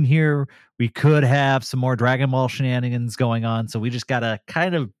pretty soon here we could have some more Dragon Ball shenanigans going on, so we just gotta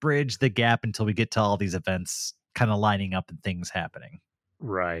kind of bridge the gap until we get to all these events kind of lining up and things happening.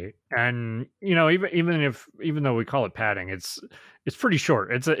 Right. And even though we call it padding, it's pretty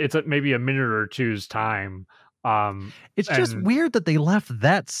short. It's maybe a minute or two's time. It's just weird that they left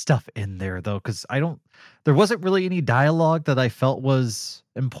that stuff in there though, because there wasn't really any dialogue that I felt was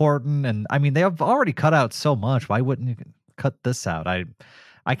important. And I mean, they have already cut out so much. Why wouldn't you cut this out? I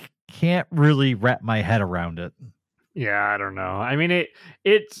can't really wrap my head around it. Yeah, I don't know. I mean,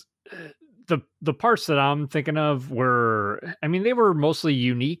 it's the parts that I'm thinking of they were mostly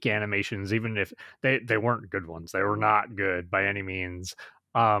unique animations, even if they weren't good ones. They were not good by any means.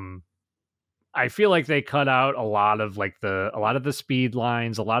 I feel like they cut out a lot of the speed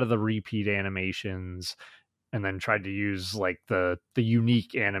lines, a lot of the repeat animations, and then tried to use like the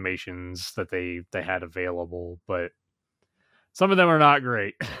unique animations that they had available, but some of them are not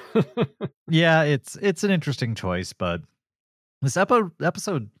great. Yeah, it's an interesting choice, but this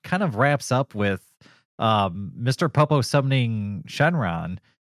episode kind of wraps up with Mr. Popo summoning Shenron,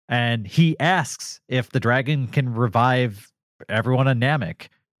 and he asks if the dragon can revive everyone on Namek.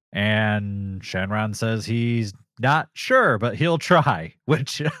 And Shenron says he's not sure, but he'll try,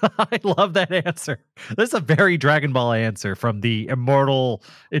 which I love that answer. This is a very Dragon Ball answer from the immortal,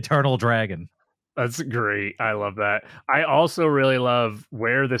 eternal dragon. That's great. I love that. I also really love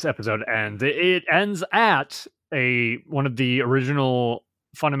where this episode ends. It ends at one of the original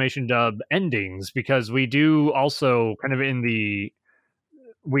Funimation dub endings, because we do also kind of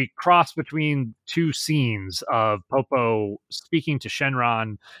we cross between two scenes of Popo speaking to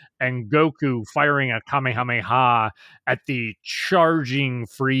Shenron and Goku firing a Kamehameha at the charging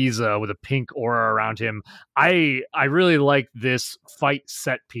Frieza with a pink aura around him. I really like this fight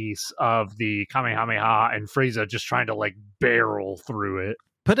set piece of the Kamehameha and Frieza just trying to like barrel through it.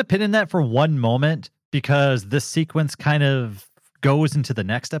 Put a pin in that for one moment, because this sequence kind of goes into the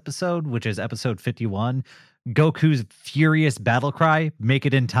next episode, which is episode 51. Goku's furious battle cry, make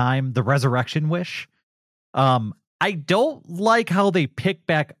it in time, the resurrection wish. I don't like how they pick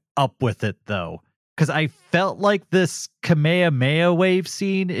back up with it though, because I felt like this Kamehameha wave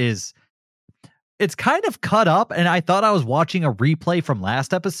scene it's kind of cut up, and I thought I was watching a replay from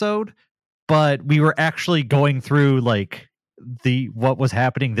last episode, but we were actually going through like what was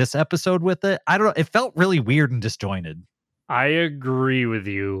happening this episode with it. I don't know, it felt really weird and disjointed. I agree with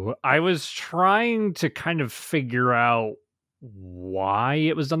you. I was trying to kind of figure out why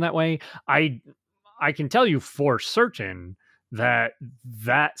it was done that way. I can tell you for certain that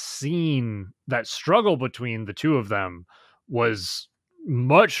scene, that struggle between the two of them, was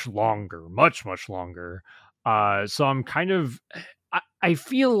much longer, much longer. So I'm kind of, I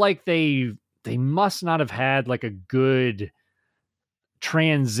feel like they must not have had like a good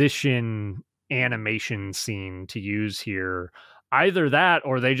transition animation scene to use here. Either that,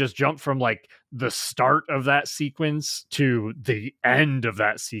 or they just jump from like the start of that sequence to the end of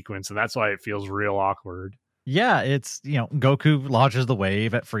that sequence, and that's why it feels real awkward. Yeah, it's, Goku launches the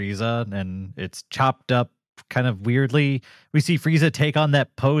wave at Frieza, and it's chopped up kind of weirdly. We see Frieza take on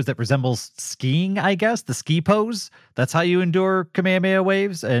that pose that resembles skiing, I guess, the ski pose. That's how you endure Kamehameha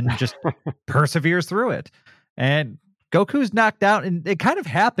waves, and just perseveres through it. And Goku's knocked out, and it kind of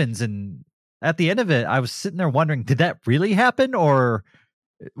happens, and at the end of it, I was sitting there wondering, did that really happen, or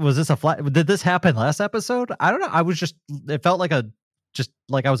was this did this happen last episode? I don't know. It felt like I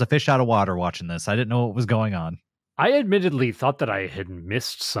was a fish out of water watching this. I didn't know what was going on. I admittedly thought that I had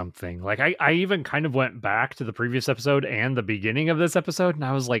missed something. Like I even kind of went back to the previous episode and the beginning of this episode, and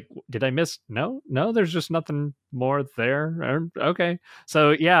I was like, did I miss? No, there's just nothing more there. Okay.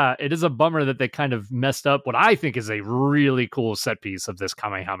 So yeah, it is a bummer that they kind of messed up what I think is a really cool set piece of this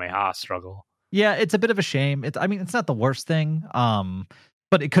Kamehameha struggle. Yeah, it's a bit of a shame. I mean, it's not the worst thing.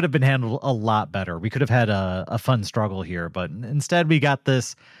 But it could have been handled a lot better. We could have had a fun struggle here, but instead we got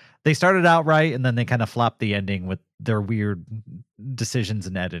this. They started out right, and then they kind of flopped the ending with their weird decisions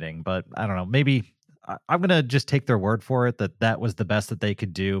in editing. But I don't know. Maybe I'm gonna just take their word for it that was the best that they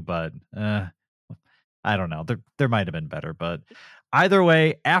could do. But I don't know. There might have been better. But either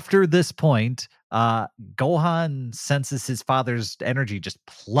way, after this point, Gohan senses his father's energy just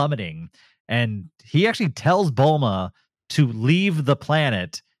plummeting, and he actually tells Bulma to leave the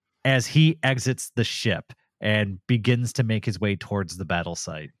planet as he exits the ship and begins to make his way towards the battle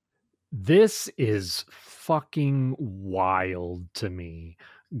site. This is fucking wild to me.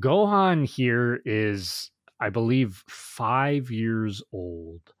 Gohan here is, I believe, 5 years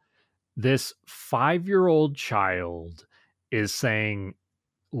old. This 5-year-old child is saying,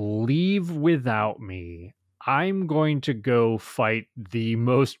 leave without me. I'm going to go fight the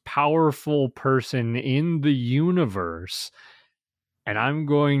most powerful person in the universe, and I'm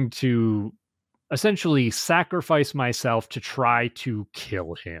going to essentially sacrifice myself to try to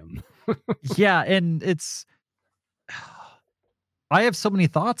kill him. Yeah, and I have so many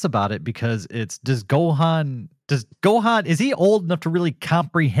thoughts about it because does Gohan is he old enough to really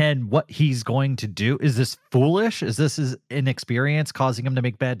comprehend what he's going to do? Is this foolish? Is this his inexperience causing him to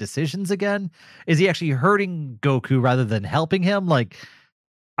make bad decisions again? Is he actually hurting Goku rather than helping him? Like,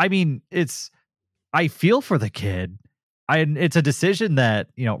 I mean, I feel for the kid. It's a decision that,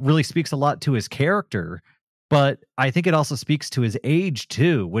 really speaks a lot to his character, but I think it also speaks to his age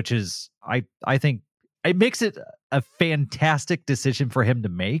too, which is, I think it makes it a fantastic decision for him to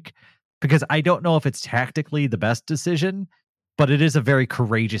make, because I don't know if it's tactically the best decision, but it is a very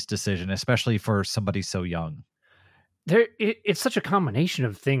courageous decision, especially for somebody so young. It's such a combination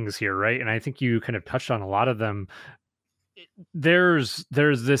of things here, right? And I think you kind of touched on a lot of them. There's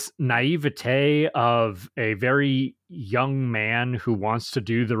this naivete of a very young man who wants to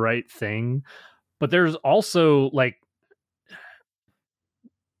do the right thing, but there's also like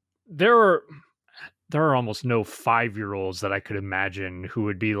there are almost no 5-year-olds that I could imagine who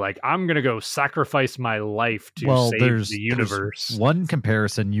would be like, I'm gonna go sacrifice my life to save the universe. There's one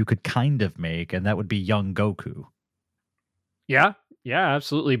comparison you could kind of make, and that would be young Goku. Yeah,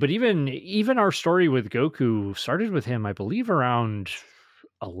 absolutely. But even our story with Goku started with him, I believe, around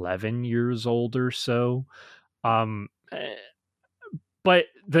 11 years old or so. Um, eh, but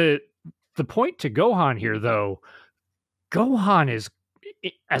the point to Gohan here, though, Gohan is,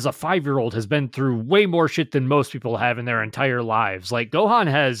 as a 5-year-old, has been through way more shit than most people have in their entire lives. Like, Gohan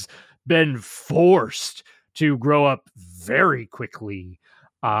has been forced to grow up very quickly.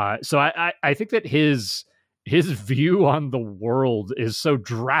 So I think that his view on the world is so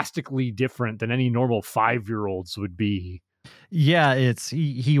drastically different than any normal 5-year-olds would be. Yeah,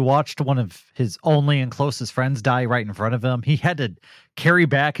 he watched one of his only and closest friends die right in front of him. He had to carry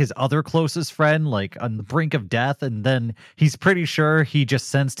back his other closest friend, like on the brink of death, and then he's pretty sure he just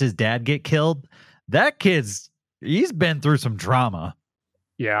sensed his dad get killed. That he's been through some drama.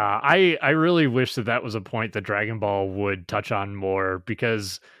 Yeah, I really wish that was a point that Dragon Ball would touch on more,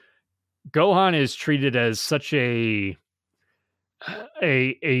 because Gohan is treated as such a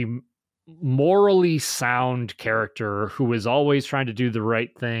morally sound character who is always trying to do the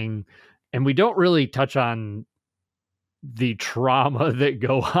right thing, and we don't really touch on the trauma that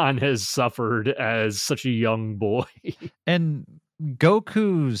Gohan has suffered as such a young boy. And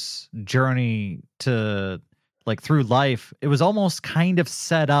Goku's journey to through life, it was almost kind of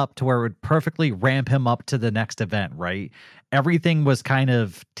set up to where it would perfectly ramp him up to the next event, right? Everything was kind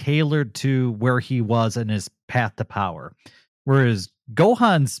of tailored to where he was in his path to power. Whereas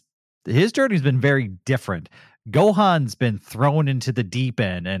his journey's been very different. Gohan's been thrown into the deep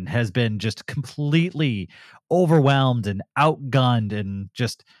end and has been just completely overwhelmed and outgunned, and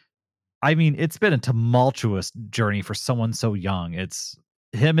just, I mean, it's been a tumultuous journey for someone so young. It's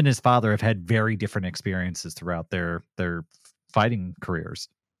him and his father have had very different experiences throughout their fighting careers.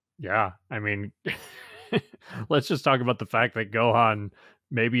 Yeah, I mean, let's just talk about the fact that Gohan,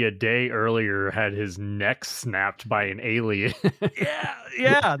 maybe a day earlier, had his neck snapped by an alien.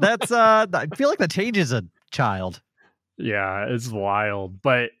 yeah, that's I feel like that changes a child. Yeah, it's wild.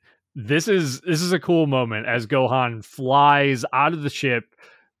 But this is a cool moment as Gohan flies out of the ship,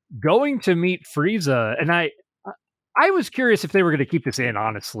 going to meet Frieza. And I was curious if they were going to keep this in,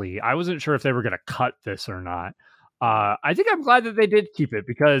 honestly. I wasn't sure if they were going to cut this or not. I think I'm glad that they did keep it,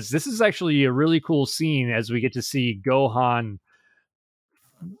 because this is actually a really cool scene as we get to see Gohan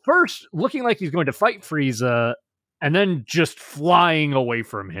first looking like he's going to fight Frieza and then just flying away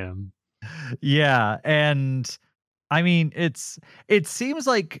from him. Yeah, and I mean, it seems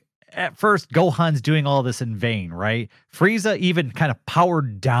like at first Gohan's doing all this in vain, right? Frieza even kind of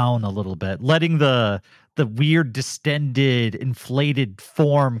powered down a little bit, letting the weird distended, inflated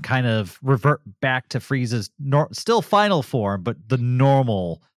form kind of revert back to Frieza's still final form, but the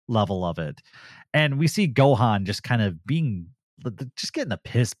normal level of it. And we see Gohan just kind of being just getting the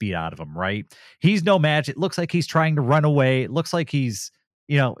piss beat out of him, right? He's no match. It looks like he's trying to run away. It looks like he's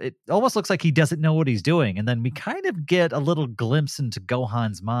it almost looks like he doesn't know what he's doing. And then we kind of get a little glimpse into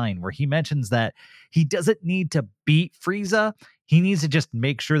Gohan's mind where he mentions that he doesn't need to beat Frieza. He needs to just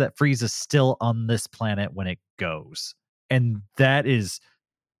make sure that Frieza's still on this planet when it goes. And that is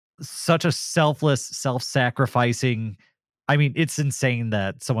such a selfless, self-sacrificing. I mean, it's insane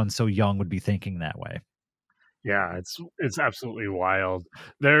that someone so young would be thinking that way. Yeah, it's absolutely wild.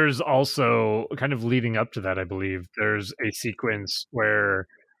 There's also, kind of leading up to that, I believe, there's a sequence where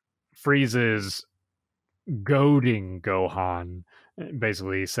Frieza's goading Gohan,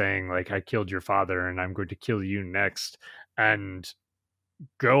 basically saying, like, I killed your father and I'm going to kill you next. And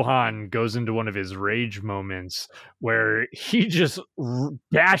Gohan goes into one of his rage moments where he just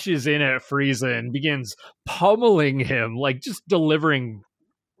dashes in at Frieza and begins pummeling him, like just delivering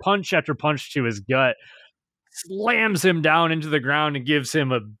punch after punch to his gut, slams him down into the ground and gives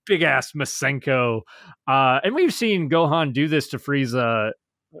him a big ass Masenko. And we've seen Gohan do this to Frieza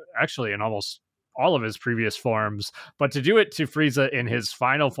actually in almost all of his previous forms, but to do it to Frieza in his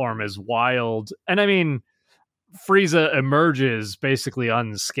final form is wild. And I mean, Frieza emerges basically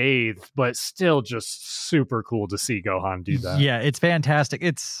unscathed, but still just super cool to see Gohan do that. Yeah, it's fantastic.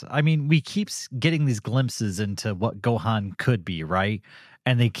 I mean, we keep getting these glimpses into what Gohan could be, right?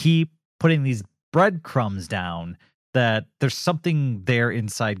 And they keep putting these breadcrumbs down that there's something there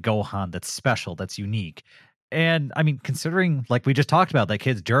inside Gohan that's special, that's unique. And I mean, considering like we just talked about that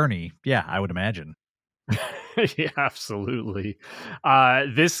kid's journey, yeah, I would imagine. Yeah, absolutely.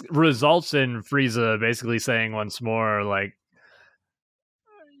 This results in Frieza basically saying once more, like,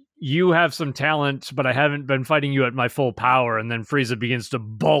 you have some talent, but I haven't been fighting you at my full power. And then Frieza begins to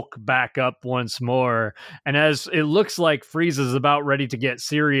bulk back up once more. And as it looks like Frieza's about ready to get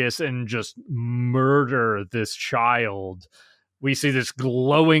serious and just murder this child, we see this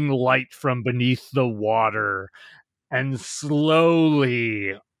glowing light from beneath the water. And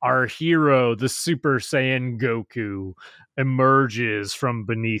slowly, our hero, the Super Saiyan Goku, emerges from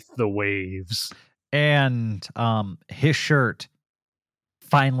beneath the waves. And his shirt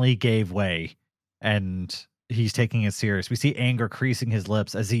finally gave way and he's taking it serious. We see anger creasing his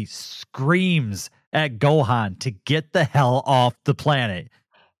lips as he screams at Gohan to get the hell off the planet.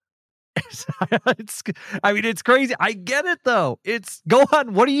 It's crazy. I get it though. It's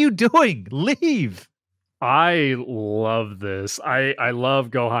Gohan. What are you doing? Leave. I love this. I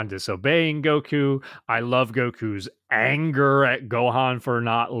love Gohan disobeying Goku. I love Goku's anger at Gohan for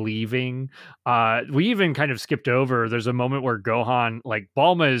not leaving. We even kind of skipped over. There's a moment where Gohan, like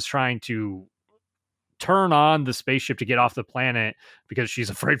Bulma, is trying to turn on the spaceship to get off the planet because she's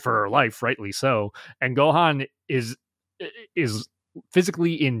afraid for her life, rightly so. And Gohan is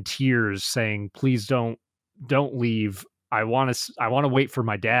physically in tears, saying, "Please don't leave. I want to wait for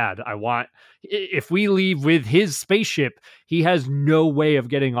my dad. If we leave with his spaceship, he has no way of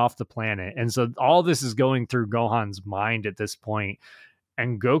getting off the planet." And so all this is going through Gohan's mind at this point.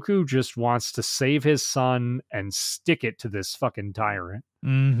 And Goku just wants to save his son and stick it to this fucking tyrant.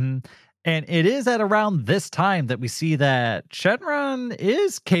 Mm-hmm. And it is at around this time that we see that Shenron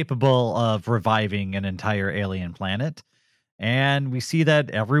is capable of reviving an entire alien planet. And we see that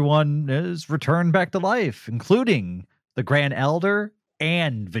everyone is returned back to life, including the Grand Elder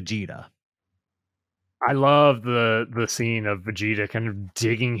and Vegeta. I love the scene of Vegeta kind of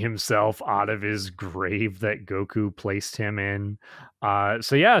digging himself out of his grave that Goku placed him in.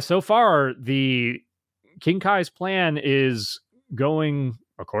 So far the King Kai's plan is going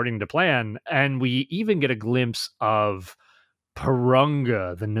according to plan, and we even get a glimpse of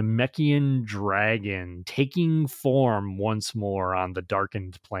Purunga, the Namekian dragon, taking form once more on the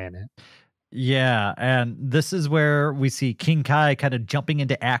darkened planet. Yeah, and this is where we see King Kai kind of jumping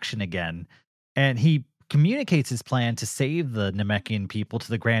into action again. And he communicates his plan to save the Namekian people to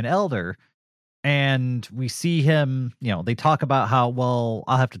the Grand Elder. And we see him, they talk about how, well,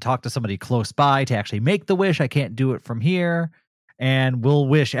 I'll have to talk to somebody close by to actually make the wish. I can't do it from here. and we'll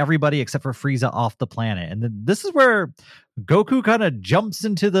wish everybody except for Frieza off the planet. And then this is where Goku kind of jumps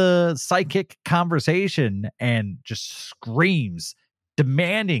into the psychic conversation and just screams,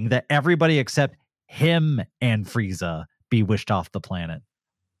 demanding that everybody except him and Frieza be wished off the planet.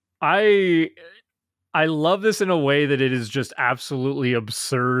 I love this in a way that it is just absolutely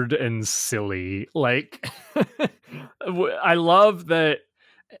absurd and silly. Like, I love that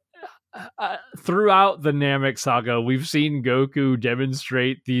throughout the Namek saga, we've seen Goku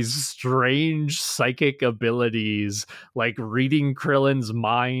demonstrate these strange psychic abilities, like reading Krillin's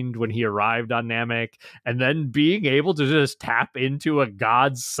mind when he arrived on Namek, and then being able to just tap into a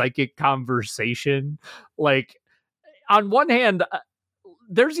god's psychic conversation. Like, on one hand,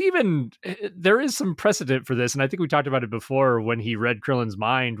 there is some precedent for this, and I think we talked about it before when he read Krillin's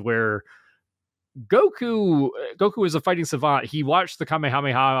mind, where Goku is a fighting savant. He watched the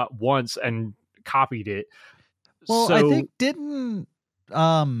Kamehameha once and copied it. Well, so, I think in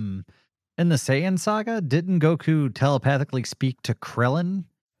the Saiyan saga, didn't Goku telepathically speak to Krillin?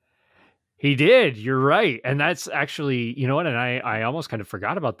 He did. You're right. And that's actually, you know what? And I almost kind of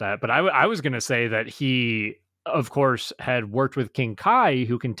forgot about that. But I was going to say that he, of course, had worked with King Kai,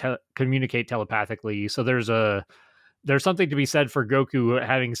 who can communicate telepathically. So there's something to be said for Goku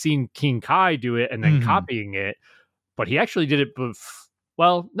having seen King Kai do it and then copying it. But he actually did it in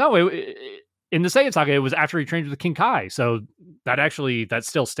the Saiyan saga, it was after he trained with King Kai. So that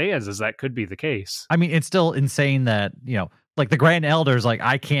still stands as that could be the case. I mean, it's still insane that, like the Grand Elder's like,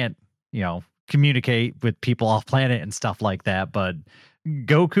 I can't, communicate with people off planet and stuff like that. But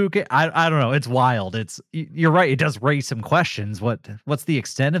Goku, I don't know. It's wild. You're right. It does raise some questions. What's the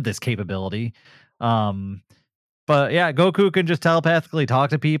extent of this capability? But yeah, Goku can just telepathically talk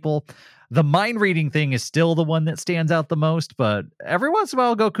to people. The mind reading thing is still the one that stands out the most, but every once in a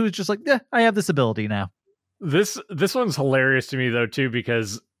while, Goku's just like, yeah, I have this ability now. This one's hilarious to me, though, too,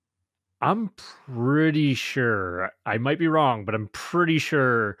 because I'm pretty sure, I might be wrong, but I'm pretty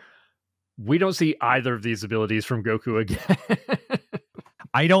sure we don't see either of these abilities from Goku again.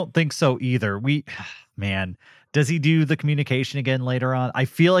 I don't think so either. Does he do the communication again later on? I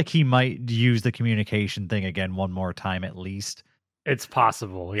feel like he might use the communication thing again one more time at least. It's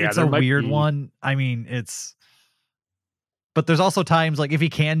possible. Yeah, it's a weird one. I mean, but there's also times like if he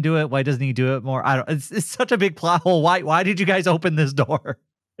can do it, why doesn't he do it more? It's such a big plot hole. Why did you guys open this door?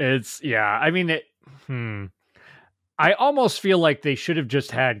 I mean, I almost feel like they should have just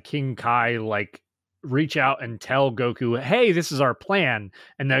had King Kai like reach out and tell Goku, hey, this is our plan.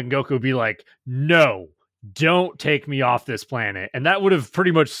 And then Goku would be like, no, don't take me off this planet. And that would have pretty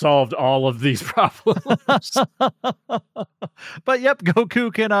much solved all of these problems. But yep,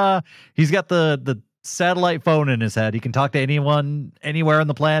 Goku can, he's got the satellite phone in his head. He can talk to anyone, anywhere on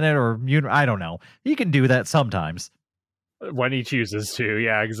the planet, or I don't know. He can do that sometimes. When he chooses to.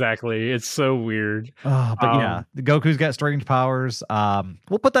 Yeah, exactly. It's so weird. But yeah, Goku's got strange powers.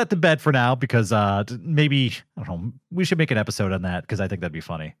 We'll put that to bed for now because maybe, I don't know, we should make an episode on that because I think that'd be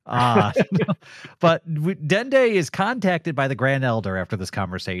funny. But Dende is contacted by the Grand Elder after this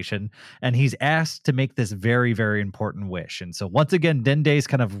conversation, and he's asked to make this very, very important wish. And so once again, Dende's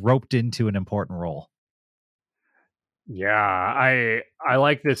kind of roped into an important role. Yeah, I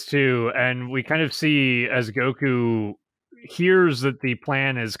like this too. And we kind of see as Goku hears that the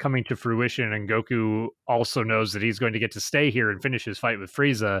plan is coming to fruition, and Goku also knows that he's going to get to stay here and finish his fight with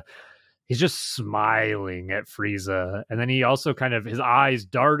Frieza. He's just smiling at Frieza, and then he also his eyes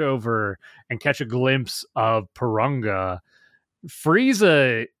dart over and catch a glimpse of Purunga.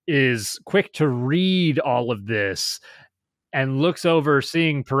 Frieza is quick to read all of this and looks over,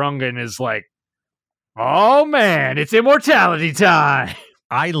 seeing Purunga, and is like, oh man, it's immortality time.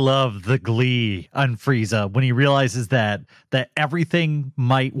 I love the glee on Frieza when he realizes that everything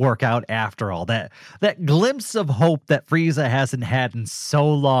might work out after all. That glimpse of hope that Frieza hasn't had in so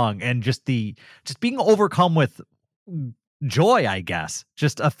long, and just being overcome with joy, I guess.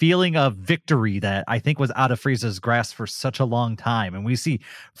 Just a feeling of victory that I think was out of Frieza's grasp for such a long time. And we see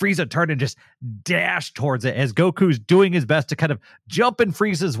Frieza turn and just dash towards it as Goku's doing his best to kind of jump in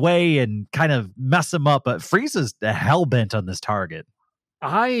Frieza's way and kind of mess him up. But Frieza's hell-bent on this target.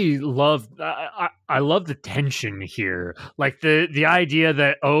 I love the tension here. Like the idea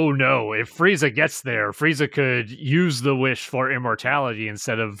that, oh no, if Frieza gets there, Frieza could use the wish for immortality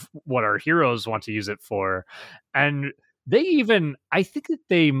instead of what our heroes want to use it for. And I think that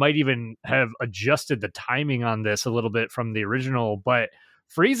they might even have adjusted the timing on this a little bit from the original, but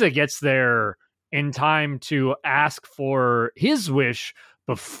Frieza gets there in time to ask for his wish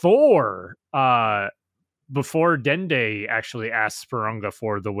before Dende actually asks Purunga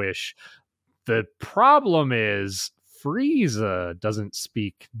for the wish. The problem is Frieza doesn't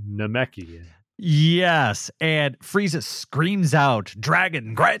speak Namekian. Yes, and Frieza screams out,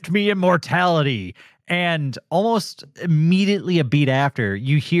 "Dragon, grant me immortality!" And almost immediately a beat after,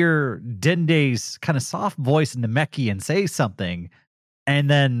 you hear Dende's kind of soft voice in Namekian say something, and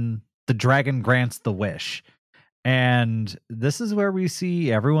then the dragon grants the wish. And this is where we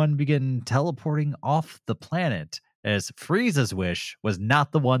see everyone begin teleporting off the planet, as Frieza's wish was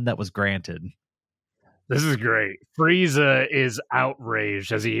not the one that was granted. This is great. Frieza is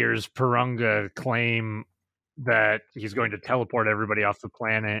outraged as he hears Purunga claim that he's going to teleport everybody off the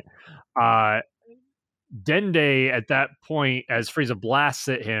planet. Dende, at that point, as Frieza blasts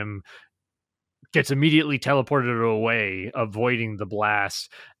at him, gets immediately teleported away, avoiding the blast.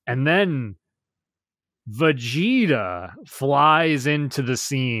 And then Vegeta flies into the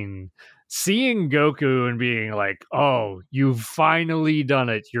scene, seeing Goku and being like, "Oh, you've finally done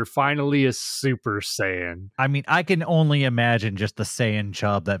it. You're finally a Super Saiyan." I mean, I can only imagine just the Saiyan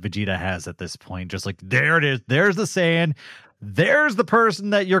chub that Vegeta has at this point. Just like, there it is. There's the Saiyan. There's the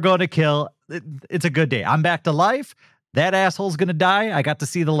person that you're going to kill. It's a good day. I'm back to life. That asshole's going to die. I got to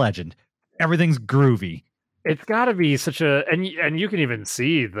see the legend. Everything's groovy. It's got to be such a, and you can even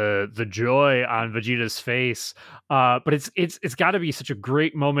see the joy on Vegeta's face. But it's got to be such a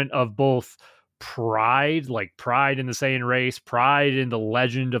great moment of both pride, like pride in the Saiyan race, pride in the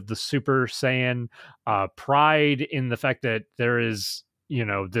legend of the Super Saiyan, pride in the fact that there is,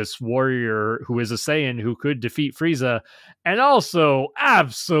 this warrior who is a Saiyan who could defeat Frieza, and also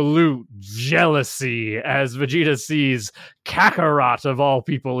absolute jealousy as Vegeta sees Kakarot, of all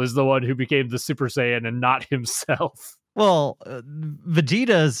people, is the one who became the Super Saiyan and not himself. Well,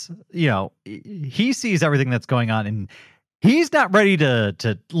 Vegeta's, he sees everything that's going on, and he's not ready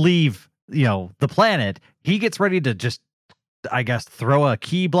to leave, the planet. He gets ready to just, I guess, throw a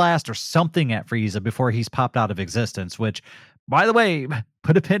ki blast or something at Frieza before he's popped out of existence, which, by the way,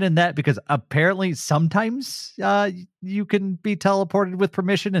 put a pin in that, because apparently sometimes you can be teleported with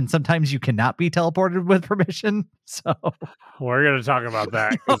permission and sometimes you cannot be teleported with permission. So we're going to talk about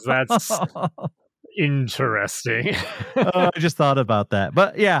that, because that's interesting. I just thought about that.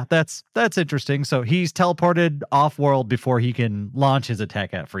 But yeah, that's interesting. So he's teleported off world before he can launch his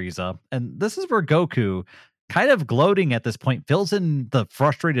attack at Frieza. And this is where Goku, kind of gloating at this point, fills in the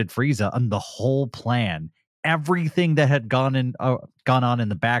frustrated Frieza on the whole plan. Everything that had gone on in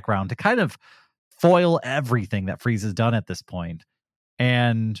the background to kind of foil everything that Frieza's done at this point.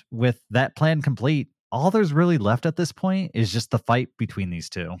 And with that plan complete, all there's really left at this point is just the fight between these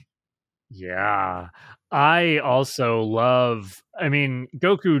two. Yeah. I also love,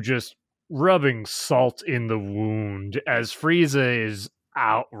 Goku just rubbing salt in the wound as Frieza is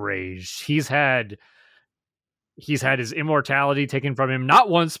outraged. He's had his immortality taken from him not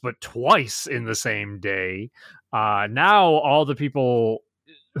once but twice in the same day. Now all the people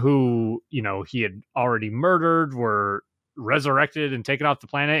who he had already murdered were resurrected and taken off the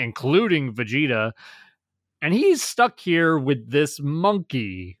planet, including Vegeta, and he's stuck here with this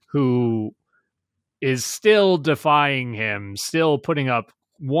monkey who is still defying him, still putting up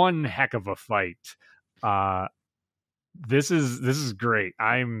one heck of a fight. This is great.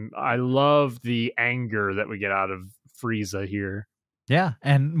 I love the anger that we get out of Frieza here. Yeah,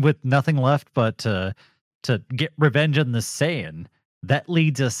 and with nothing left but to get revenge on the Saiyan, that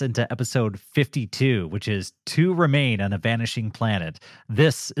leads us into episode 52, which is To Remain on a Vanishing Planet.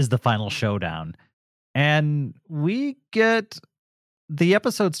 This is the final showdown. And we get the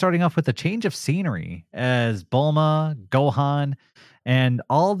episode starting off with a change of scenery as Bulma, Gohan, and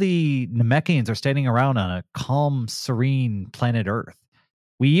all the Namekians are standing around on a calm, serene planet Earth.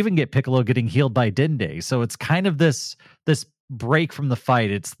 We even get Piccolo getting healed by Dende. So it's kind of this break from the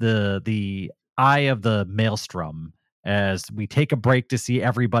fight. It's the eye of the maelstrom as we take a break to see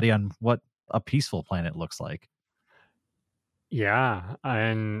everybody on what a peaceful planet looks like. Yeah,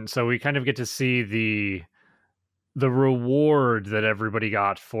 and so we kind of get to see the reward that everybody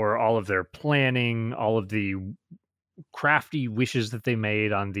got for all of their planning, all of the crafty wishes that they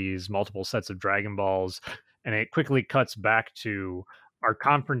made on these multiple sets of Dragon Balls. And it quickly cuts back to our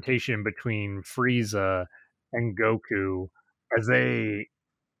confrontation between Frieza and Goku as they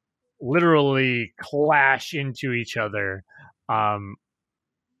literally clash into each other.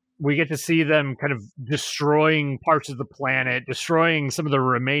 We get to see them kind of destroying parts of the planet, destroying some of the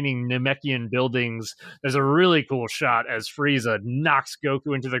remaining Namekian buildings. There's a really cool shot as Frieza knocks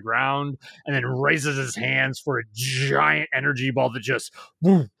Goku into the ground and then raises his hands for a giant energy ball that just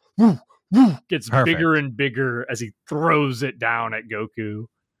woo, woo, woo, gets Perfect. bigger and bigger as he throws it down at Goku.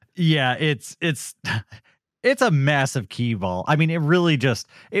 Yeah, it's It's a massive key ball. I mean, it really just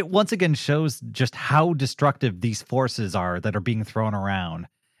it once again shows just how destructive these forces are that are being thrown around.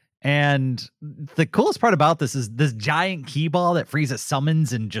 And the coolest part about this is this giant key ball that Frieza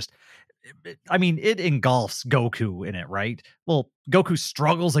summons and just I mean, it engulfs Goku in it, right? Well, Goku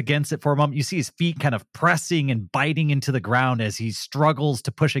struggles against it for a moment. You see his feet kind of pressing and biting into the ground as he struggles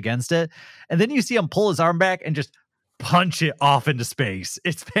to push against it. And then you see him pull his arm back and just punch it off into space.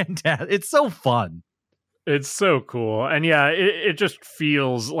 It's fantastic. It's so fun. It's so cool. And yeah, it just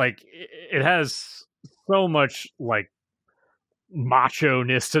feels like it has so much like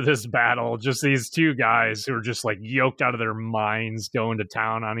macho-ness to this battle. Just these two guys who are just like yoked out of their minds going to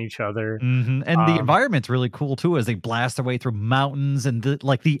town on each other. And the environment's really cool too as they blast their way through mountains and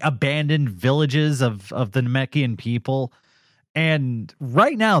the abandoned villages of the Namekian people. And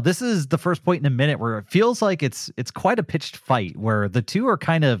right now, this is the first point in a minute where it feels like it's quite a pitched fight where the two are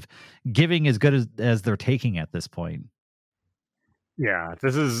kind of giving as good as they're taking at this point. Yeah,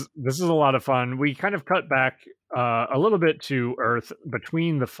 this is a lot of fun. We kind of cut back a little bit to Earth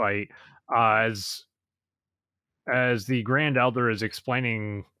between the fight as the Grand Elder is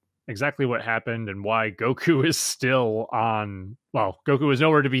explaining exactly what happened and why Goku is still on. Well, Goku is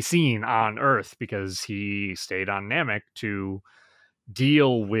nowhere to be seen on Earth because he stayed on Namek to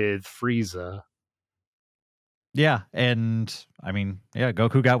deal with Frieza. Yeah, and I mean, yeah,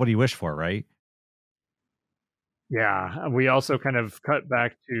 Goku got what he wished for, right? Yeah, we also kind of cut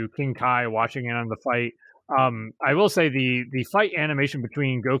back to King Kai watching in on the fight. I will say the fight animation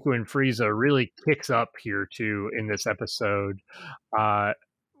between Goku and Frieza really kicks up here too in this episode.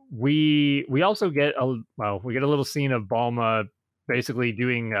 We also get a little scene of Bulma basically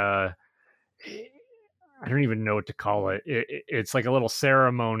doing I don't even know what to call it. It's like a little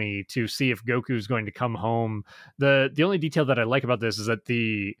ceremony to see if Goku's going to come home. The only detail that I like about this is that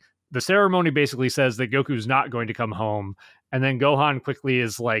the ceremony basically says that Goku's not going to come home, and then Gohan quickly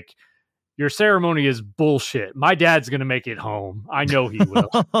is like, "Your ceremony is bullshit. My dad's going to make it home. I know he will."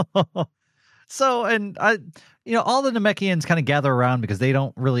 So, and all the Namekians kind of gather around because they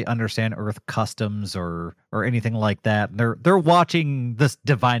don't really understand Earth customs or anything like that. They're watching this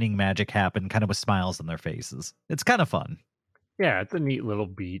divining magic happen, kind of with smiles on their faces. It's kind of fun. Yeah, it's a neat little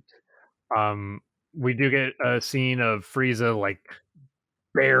beat. We do get a scene of Frieza like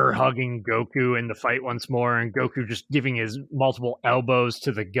bear hugging Goku in the fight once more, and Goku just giving his multiple elbows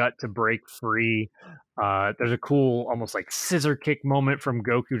to the gut to break free. There's a cool, almost like scissor kick moment from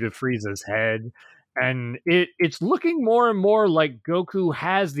Goku to Frieza's head, and it's looking more and more like Goku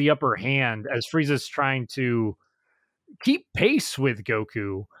has the upper hand as Frieza's trying to keep pace with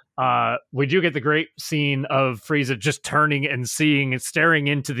Goku. We do get the great scene of Frieza just turning and seeing and staring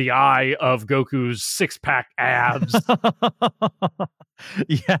into the eye of Goku's six-pack abs.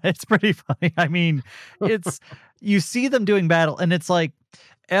 Yeah, it's pretty funny. I mean, you see them doing battle, and it's like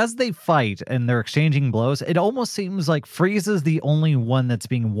as they fight and they're exchanging blows, it almost seems like Frieza's the only one that's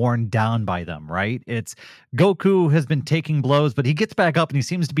being worn down by them, right? It's Goku has been taking blows, but he gets back up and he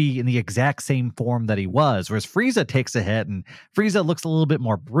seems to be in the exact same form that he was, whereas Frieza takes a hit and Frieza looks a little bit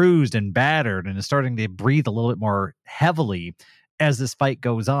more bruised and battered and is starting to breathe a little bit more heavily as this fight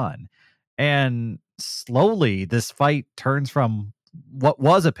goes on. And slowly, this fight turns from what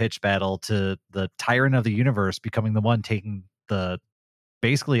was a pitched battle to the tyrant of the universe becoming the one taking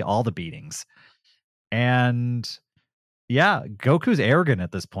basically all the beatings. And yeah, Goku's arrogant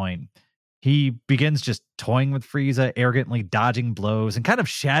at this point. He begins just toying with Frieza, arrogantly dodging blows and kind of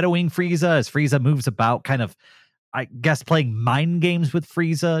shadowing Frieza as Frieza moves about, kind of, I guess, playing mind games with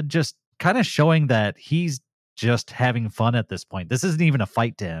Frieza, just kind of showing that he's just having fun at this point. This isn't even a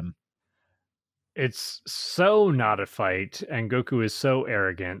fight to him. It's so not a fight, and Goku is so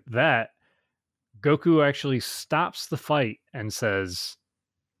arrogant that Goku actually stops the fight and says,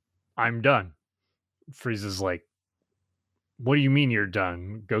 "I'm done." Frieza's like, "What do you mean you're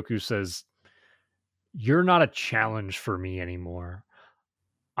done?" Goku says, "You're not a challenge for me anymore.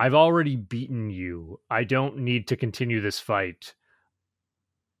 I've already beaten you. I don't need to continue this fight.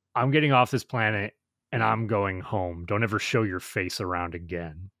 I'm getting off this planet and I'm going home. Don't ever show your face around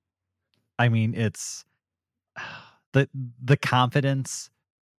again." I mean, it's the confidence,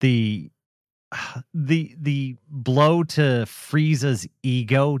 the the blow to Frieza's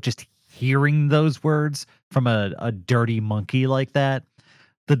ego, just hearing those words from a dirty monkey like that.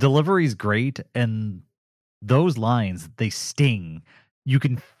 The delivery's great, and those lines, they sting. You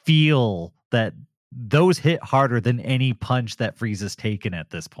can feel that those hit harder than any punch that Frieza's taken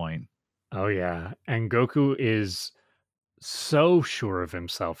at this point. Oh yeah, and Goku is so sure of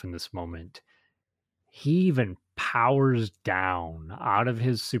himself in this moment. He even powers down out of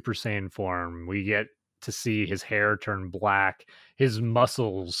his Super Saiyan form. We get to see his hair turn black, his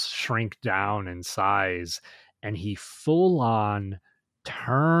muscles shrink down in size, and he full on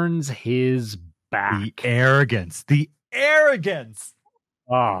turns his The back. arrogance. The arrogance.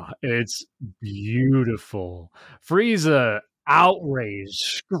 Ah, it's beautiful. Frieza outraged,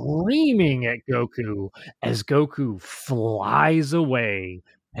 screaming at Goku as Goku flies away,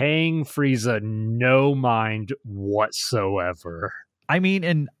 paying Frieza no mind whatsoever. I mean,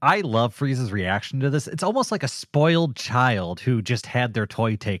 and I love Frieza's reaction to this. It's almost like a spoiled child who just had their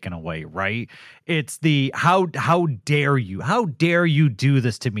toy taken away, right? It's the how dare you? How dare you do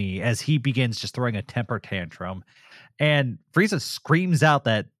this to me, as he begins just throwing a temper tantrum. And Frieza screams out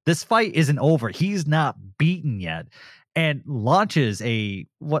that this fight isn't over. He's not beaten yet. And launches a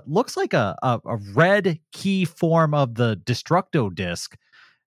what looks like a red key form of the Destructo disc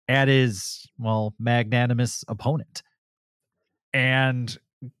at his, well, magnanimous opponent. And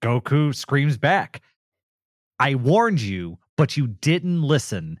Goku screams back, I warned you, but you didn't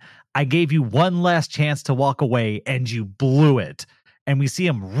listen. I gave you one last chance to walk away, and you blew it. And we see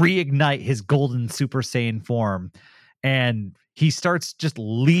him reignite his golden Super Saiyan form. And he starts just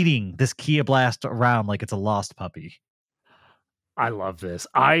leading this Kia Blast around like it's a lost puppy. I love this.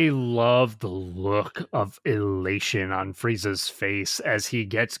 I love the look of elation on Frieza's face as he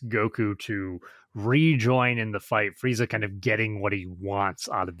gets Goku to rejoin in the fight. Frieza kind of getting what he wants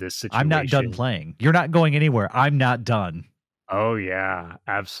out of this situation. I'm not done playing. You're not going anywhere. I'm not done. Oh yeah,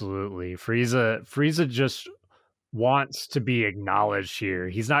 absolutely. Frieza just wants to be acknowledged here.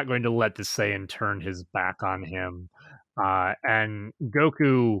 He's not going to let the Saiyan turn his back on him. And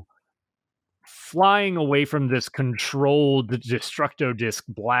Goku, flying away from this controlled Destructo Disc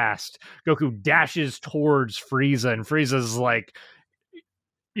blast, Goku dashes towards Frieza, and Frieza's like,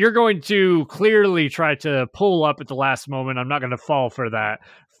 you're going to clearly try to pull up at the last moment. I'm not going to fall for that.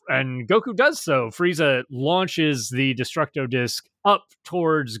 And Goku does so. Frieza launches the Destructo Disc up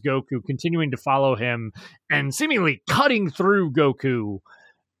towards Goku, continuing to follow him and seemingly cutting through Goku,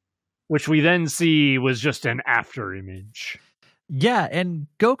 which we then see was just an after image. Yeah, and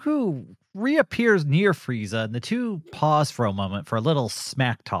Goku reappears near Frieza, and the two pause for a moment for a little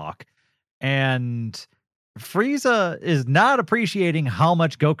smack talk. And Frieza is not appreciating how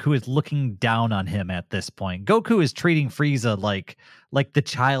much Goku is looking down on him at this point. Goku is treating Frieza like the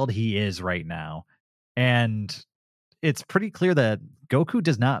child he is right now. And it's pretty clear that Goku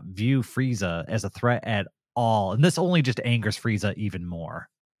does not view Frieza as a threat at all. And this only just angers Frieza even more.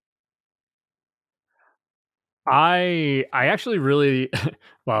 I actually really,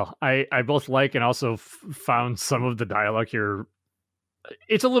 well, I both like and also found some of the dialogue here.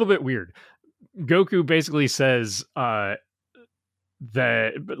 It's a little bit weird. Goku basically says that,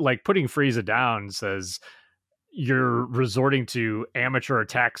 like, putting Frieza down, says you're resorting to amateur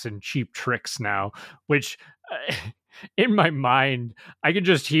attacks and cheap tricks now, which in my mind, I can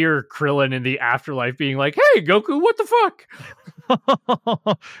just hear Krillin in the afterlife being like, hey, Goku, what the fuck?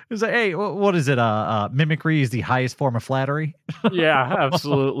 It's like, hey, what is it? Mimicry is the highest form of flattery. Yeah,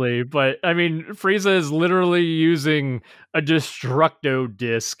 absolutely. But I mean, Frieza is literally using a Destructo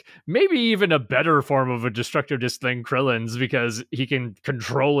Disc, maybe even a better form of a Destructo Disc than Krillin's, because he can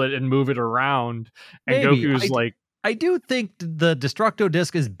control it and move it around. And Maybe. Goku's like, I do think the Destructo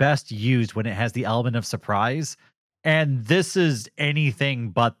Disc is best used when it has the element of surprise. And this is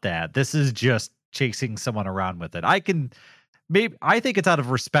anything but that. This is just chasing someone around with it. I think it's out of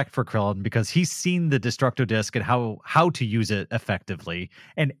respect for Krillin because he's seen the Destructo Disc and how to use it effectively,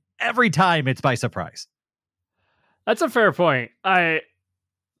 and every time it's by surprise. that's a fair point. I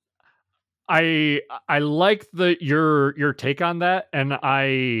like your take on that, and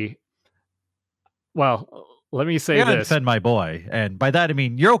well, let me say this. Defend my boy, and by that I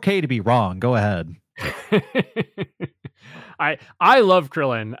mean you're okay to be wrong. Go ahead. I love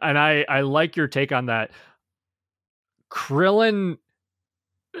Krillin, and I like your take on that. Krillin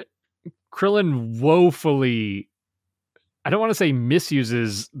woefully, I don't want to say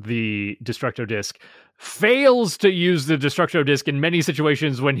misuses the Destructo Disc, fails to use the Destructo Disc in many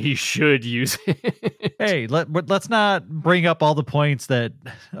situations when he should use it. Hey, let's not bring up all the points that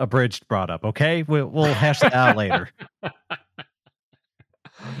Abridged brought up, okay? We'll hash that out later.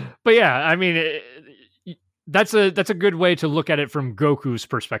 But yeah, I mean, that's a good way to look at it from Goku's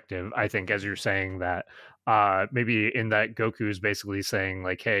perspective, I think, as you're saying that. Maybe in that Goku is basically saying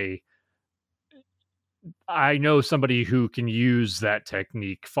like, hey, I know somebody who can use that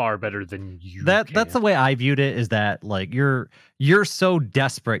technique far better than you can. That's the way I viewed it, is that like you're so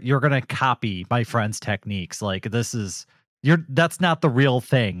desperate you're gonna copy my friend's techniques. Like that's not the real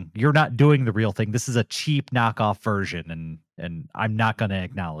thing. You're not doing the real thing. This is a cheap knockoff version, and I'm not gonna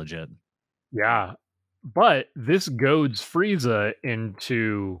acknowledge it. Yeah. But this goads Frieza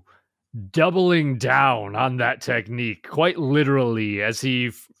into doubling down on that technique, quite literally, as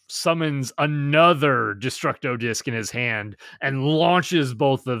he summons another Destructo Disc in his hand and launches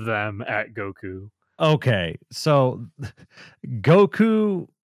both of them at Goku. Okay, so Goku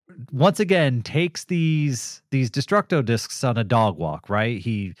once again takes these Destructo Discs on a dog walk, right?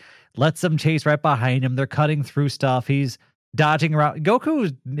 He lets them chase right behind him. They're cutting through stuff. He's dodging around.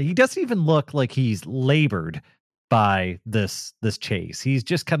 Goku, he doesn't even look like he's labored by this chase. He's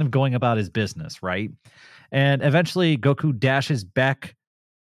just kind of going about his business, right? And eventually Goku dashes back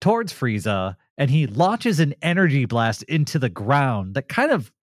towards Frieza and he launches an energy blast into the ground that kind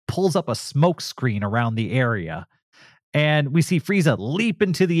of pulls up a smoke screen around the area. And we see Frieza leap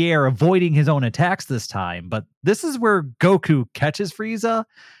into the air, avoiding his own attacks this time. But this is where Goku catches Frieza.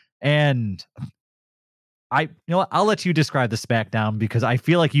 And you know what? I'll let you describe the SmackDown because I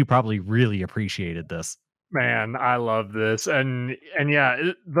feel like you probably really appreciated this. Man, I love this, and yeah,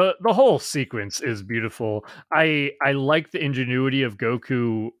 the whole sequence is beautiful. I like the ingenuity of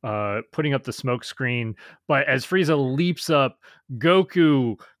Goku putting up the smoke screen, but as Frieza leaps up,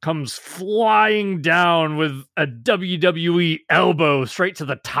 Goku comes flying down with a WWE elbow straight to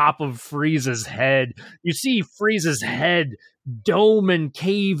the top of Frieza's head. You see Frieza's head dome and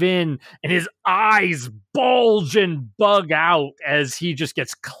cave in, and his eyes bulge and bug out as he just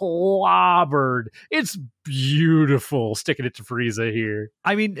gets clobbered. It's beautiful sticking it to Frieza here.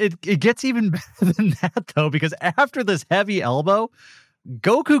 I mean, it gets even better than that, though, because after this heavy elbow,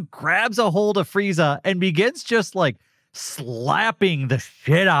 Goku grabs a hold of Frieza and begins just like slapping the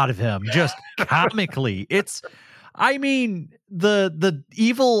shit out of him, just comically. I mean, the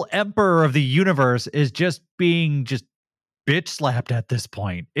evil emperor of the universe is just being just bitch slapped at this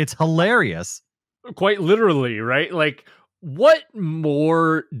point. It's hilarious. Quite literally, right? Like, what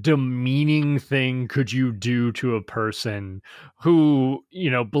more demeaning thing could you do to a person who,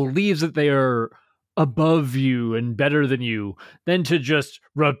 believes that they are above you and better than you than to just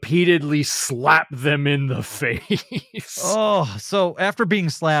repeatedly slap them in the face? Oh, so after being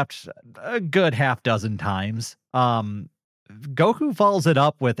slapped a good half dozen times, Goku follows it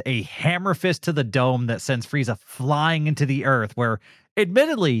up with a hammer fist to the dome that sends Frieza flying into the earth, where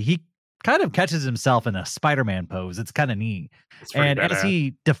admittedly he kind of catches himself in a Spider-Man pose. It's kind of neat. And badass. As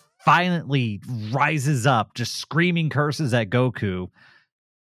he defiantly rises up, just screaming curses at Goku,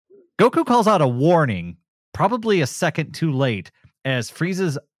 Goku calls out a warning, probably a second too late, as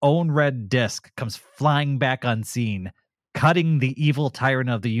Frieza's own red disc comes flying back unseen, cutting the evil tyrant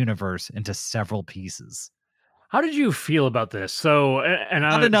of the universe into several pieces. How did you feel about this? So, and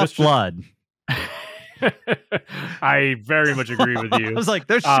not enough blood. I very much agree with you. I was like,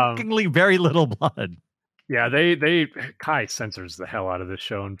 there's shockingly very little blood. Yeah, Kai censors the hell out of this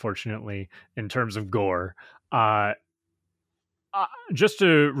show, unfortunately, in terms of gore. Just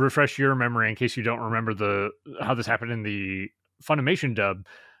to refresh your memory, in case you don't remember how this happened in the Funimation dub,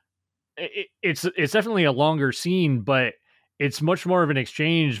 it's definitely a longer scene, but it's much more of an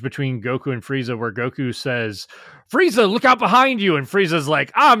exchange between Goku and Frieza, where Goku says, "Frieza, look out behind you," and Frieza's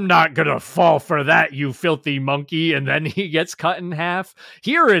like, "I'm not gonna fall for that, you filthy monkey," and then he gets cut in half.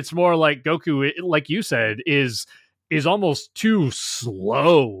 Here, it's more like Goku, like you said, is almost too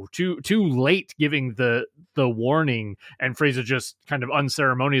slow, too late giving the warning, and Frieza just kind of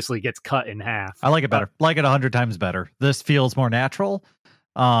unceremoniously gets cut in half. I like it better. Like it 100 times better. This feels more natural.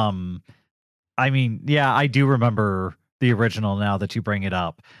 I mean, yeah, I do remember the original now that you bring it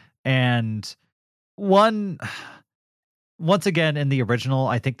up. And once again, in the original,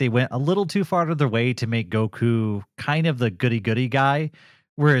 I think they went a little too far to their way to make Goku kind of the goody guy.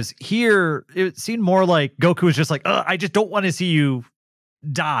 Whereas here, it seemed more like Goku was just like, I just don't want to see you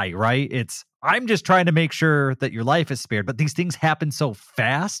die, right? I'm just trying to make sure that your life is spared. But these things happen so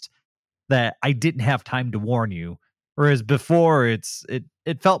fast that I didn't have time to warn you. Whereas before, it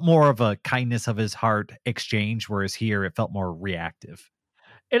felt more of a kindness of his heart exchange, whereas here it felt more reactive.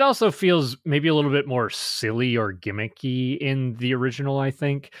 It also feels maybe a little bit more silly or gimmicky in the original, I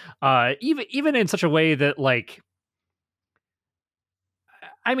think. Even in such a way that, like,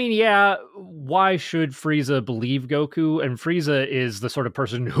 I mean, yeah, why should Frieza believe Goku? And Frieza is the sort of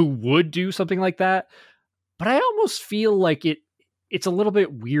person who would do something like that. But I almost feel like it's a little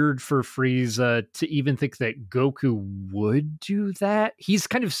bit weird for Frieza to even think that Goku would do that. He's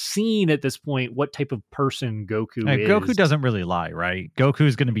kind of seen at this point what type of person Goku is. Goku doesn't really lie, right?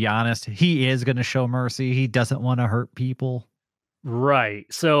 Goku's going to be honest. He is going to show mercy. He doesn't want to hurt people. Right.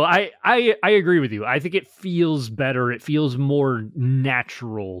 So I agree with you. I think it feels better. It feels more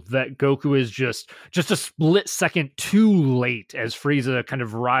natural that Goku is just a split second too late as Frieza kind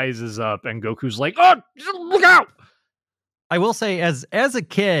of rises up and Goku's like, "Oh, look out." I will say as a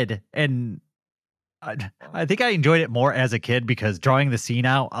kid, and I think I enjoyed it more as a kid because drawing the scene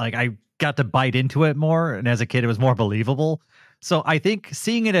out, like I got to bite into it more, and as a kid, it was more believable. So I think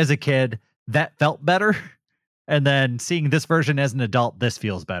seeing it as a kid, that felt better, and then seeing this version as an adult, this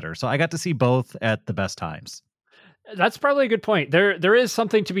feels better. So I got to see both at the best times. That's probably a good point. There is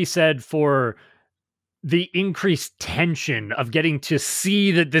something to be said for the increased tension of getting to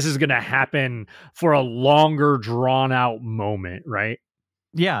see that this is going to happen for a longer drawn out moment, right?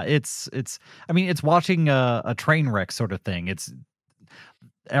 Yeah, it's. I mean, it's watching a train wreck sort of thing. It's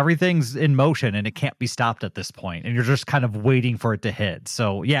everything's in motion and it can't be stopped at this point, and you're just kind of waiting for it to hit.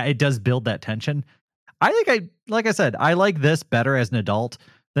 So yeah, it does build that tension. I think like I said, I like this better as an adult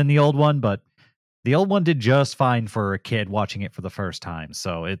than the old one, but the old one did just fine for a kid watching it for the first time.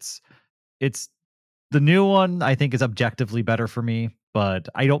 So it's the new one I think is objectively better for me, but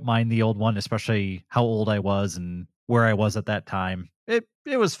I don't mind the old one, especially how old I was and where I was at that time.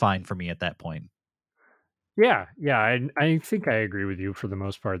 It was fine for me at that point. Yeah, yeah, I think I agree with you for the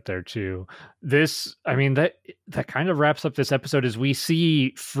most part there too. I mean, that kind of wraps up this episode as we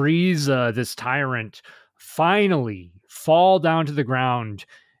see Frieza, this tyrant, finally fall down to the ground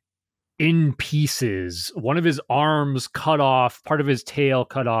in pieces. One of his arms cut off, part of his tail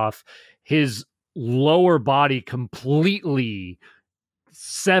cut off, his lower body completely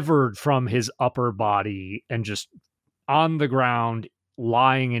severed from his upper body and just on the ground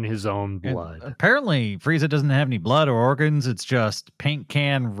lying in his own And blood. apparently Frieza doesn't have any blood or organs. It's just paint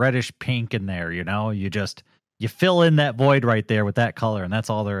can reddish pink in there, you fill in that void right there with that color, and that's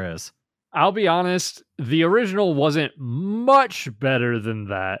all there is. I'll be honest, the original wasn't much better than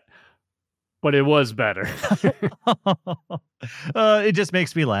that, but it was better. It just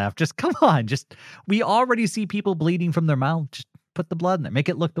makes me laugh. Just come on. Just we already see people bleeding from their mouth. Just put the blood in there. Make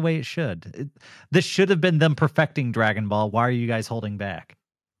it look the way it should. This should have been them perfecting Dragon Ball. Why are you guys holding back?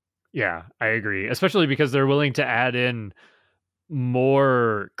 Yeah, I agree. Especially because they're willing to add in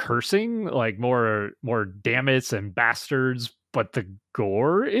more cursing, like more dammits and bastards, but the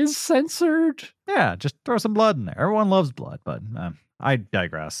gore is censored. Yeah, just throw some blood in there. Everyone loves blood, but I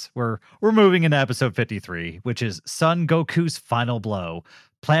digress. We're moving into episode 53, which is Son Goku's final blow.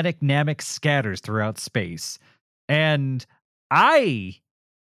 Planet Namek scatters throughout space. And I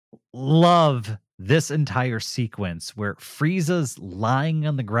love this entire sequence where Frieza's lying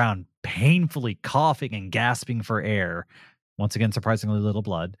on the ground, painfully coughing and gasping for air. Once again, surprisingly little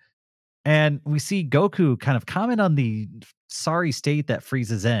blood. And we see Goku kind of comment on the sorry state that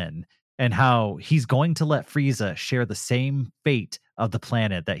Frieza's in and how he's going to let Frieza share the same fate of the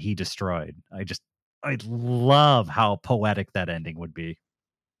planet that he destroyed. I love how poetic that ending would be.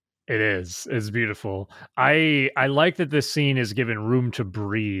 It is. It's beautiful. I like that this scene is given room to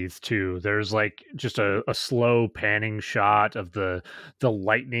breathe too. There's like just a slow panning shot of the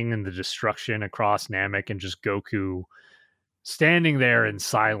lightning and the destruction across Namek and just Goku standing there in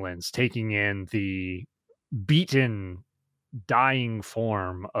silence, taking in the beaten, dying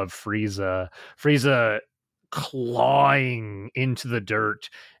form of Frieza. Frieza clawing into the dirt,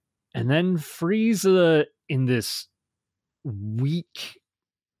 and then Frieza in this weak,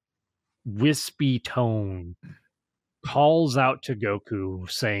 wispy tone calls out to Goku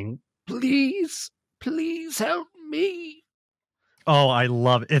saying, "Please, please help me." Oh, I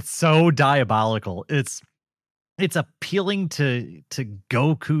love it. It's so diabolical. It's appealing to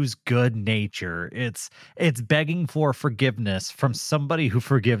Goku's good nature. It's begging for forgiveness from somebody who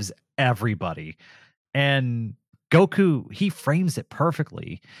forgives everybody. And Goku, he frames it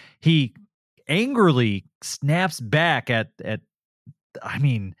perfectly. He angrily snaps back at I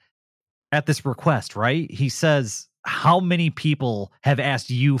mean, at this request, right? He says, "How many people have asked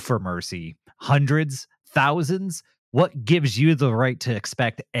you for mercy? Hundreds? Thousands? What gives you the right to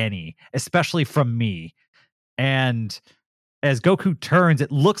expect any, especially from me?" And as Goku turns,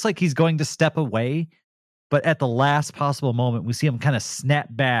 it looks like he's going to step away, but at the last possible moment, we see him kind of snap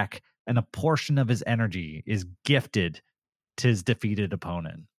back, and a portion of his energy is gifted to his defeated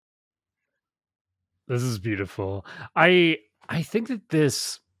opponent. This is beautiful. I I think that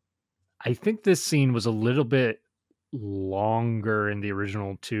this scene was a little bit longer in the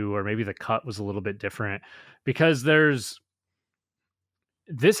original too, or maybe the cut was a little bit different because this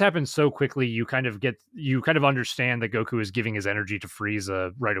happens so quickly. You kind of understand that Goku is giving his energy to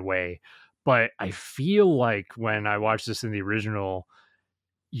Frieza right away. But I feel like when I watched this in the original,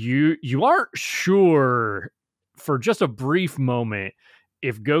 you aren't sure for just a brief moment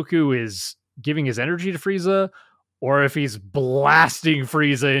if Goku is giving his energy to Frieza or if he's blasting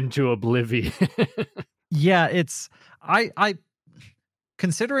Frieza into oblivion. Yeah, it's I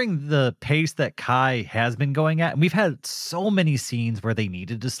considering the pace that Kai has been going at, and we've had so many scenes where they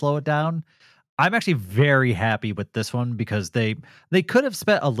needed to slow it down. I'm actually very happy with this one because they could have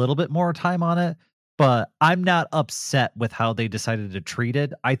spent a little bit more time on it, but I'm not upset with how they decided to treat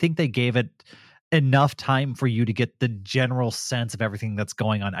it. I think they gave it enough time for you to get the general sense of everything that's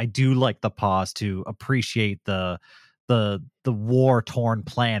going on. I do like the pause to appreciate the war-torn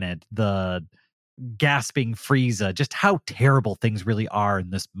planet, the gasping Frieza, just how terrible things really are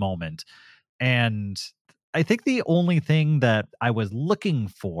in this moment. And I think the only thing that I was looking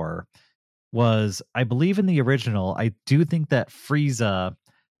for was, I believe in the original, I do think that Frieza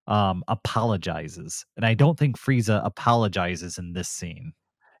apologizes. And I don't think Frieza apologizes in this scene.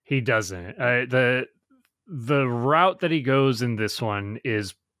 He doesn't. The route that he goes in this one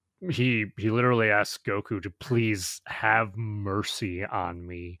is he literally asks Goku to please have mercy on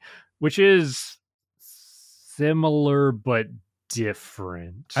me, which is similar but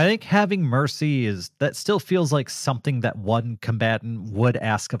different. I think having mercy is that still feels like something that one combatant would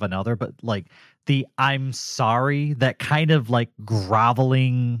ask of another, but like the I'm sorry, that kind of like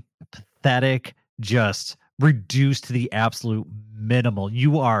groveling, pathetic, just reduced to the absolute minimal.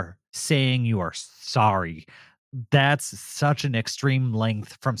 You are saying you are sorry. That's such an extreme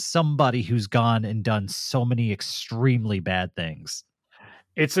length from somebody who's gone and done so many extremely bad things.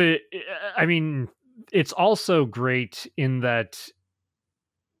 I mean, it's also great in that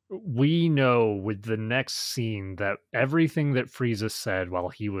we know with the next scene that everything that Frieza said while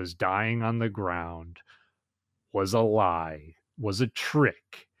he was dying on the ground was a lie, was a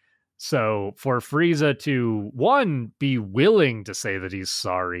trick. So for Frieza to, one, be willing to say that he's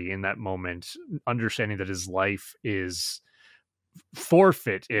sorry in that moment, understanding that his life is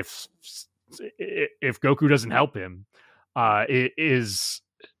forfeit if Goku doesn't help him, it is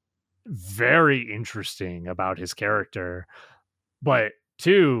very interesting about his character. But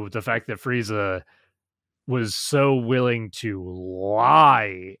two, the fact that Frieza was so willing to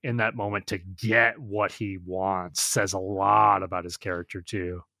lie in that moment to get what he wants says a lot about his character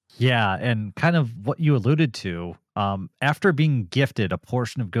too. Yeah, and kind of what you alluded to, after being gifted a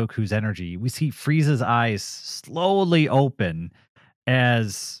portion of Goku's energy, we see Frieza's eyes slowly open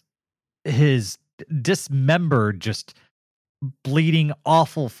as his dismembered, just bleeding,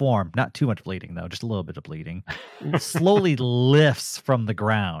 awful form, not too much bleeding though, just a little bit of bleeding, slowly lifts from the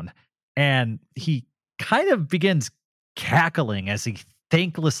ground. And he kind of begins cackling as he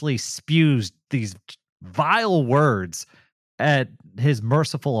thanklessly spews these vile words at his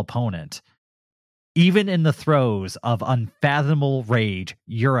merciful opponent. Even in the throes of unfathomable rage,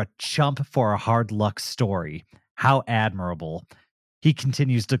 you're a chump for a hard luck story. How admirable. He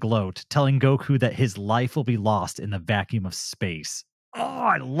continues to gloat, telling Goku that his life will be lost in the vacuum of space. Oh,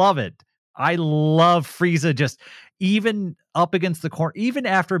 I love it. I love Frieza just even up against the corner, even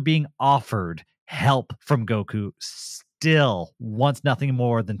after being offered help from Goku, still wants nothing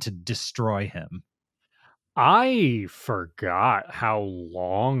more than to destroy him. I forgot how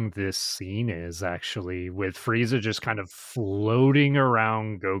long this scene is actually, with Frieza just kind of floating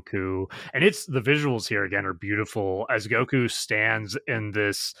around Goku. And it's the visuals here again are beautiful as Goku stands in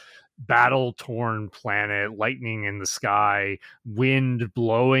this battle torn planet, lightning in the sky, wind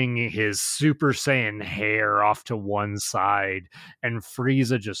blowing his Super Saiyan hair off to one side, and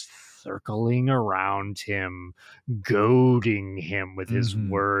Frieza just circling around him, goading him with his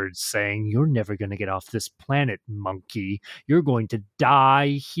words, saying, "You're never going to get off this planet, monkey. You're going to die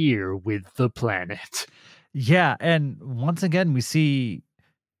here with the planet." Yeah, and once again, we see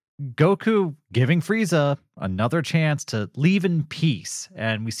Goku giving Frieza another chance to leave in peace.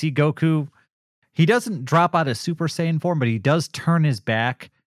 And we see Goku, he doesn't drop out of Super Saiyan form, but he does turn his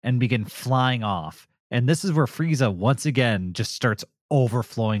back and begin flying off. And this is where Frieza once again just starts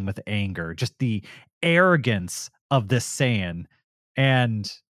overflowing with anger. Just the arrogance of this Saiyan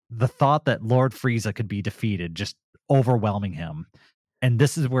and the thought that Lord Frieza could be defeated, just overwhelming him. And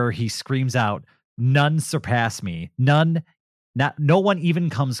this is where he screams out, "None surpass me. None, not, no one even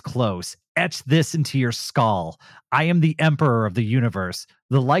comes close. Etch this into your skull. I am the emperor of the universe.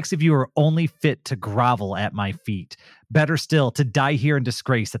 The likes of you are only fit to grovel at my feet. Better still, to die here in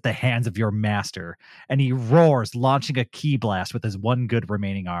disgrace at the hands of your master." And he roars, launching a ki blast with his one good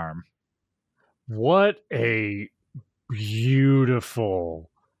remaining arm. What a beautiful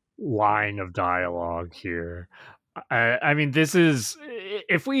line of dialogue here. I mean, this is,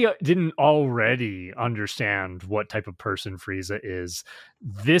 if we didn't already understand what type of person Frieza is,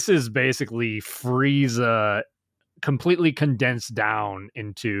 this is basically Frieza completely condensed down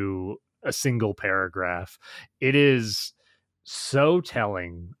into a single paragraph. It is so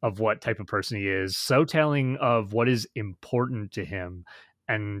telling of what type of person he is, so telling of what is important to him,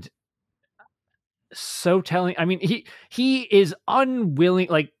 and so telling. I mean, he is unwilling,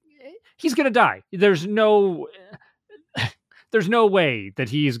 like he's gonna die. There's no way that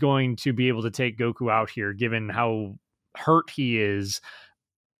he's going to be able to take Goku out here given how hurt he is,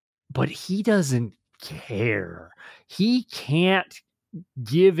 but he doesn't care. He can't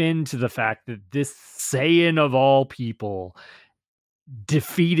give in to the fact that this Saiyan of all people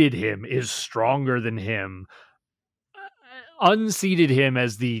defeated him, is stronger than him, unseated him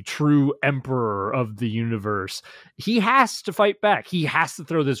as the true emperor of the universe. He has to fight back. He has to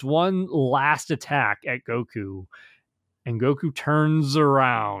throw this one last attack at Goku, and Goku turns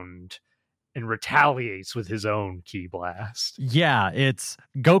around and retaliates with his own ki blast. Yeah, it's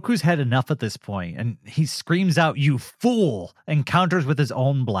Goku's had enough at this point, and he screams out, "You fool!" and counters with his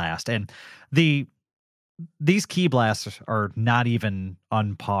own blast. And these ki blasts are not even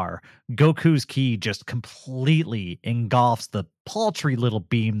on par. Goku's ki just completely engulfs the paltry little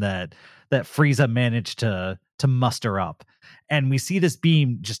beam that Frieza managed to muster up. And we see this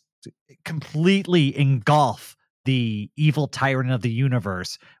beam just completely engulf the evil tyrant of the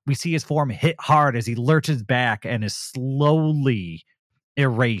universe. We see his form hit hard as he lurches back and is slowly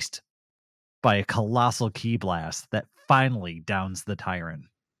erased by a colossal ki blast that finally downs the tyrant.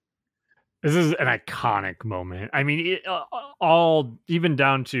 This is an iconic moment. I mean, all even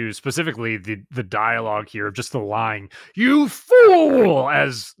down to specifically the dialogue here of just the line, "You fool!"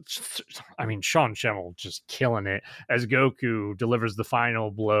 As I mean, Sean Schemmel just killing it as Goku delivers the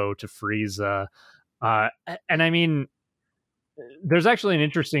final blow to Frieza. And I mean, there's actually an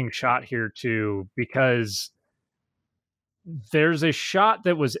interesting shot here too, because there's a shot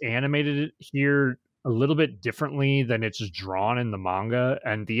that was animated here a little bit differently than it's drawn in the manga,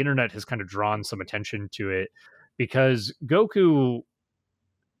 and the internet has kind of drawn some attention to it because Goku,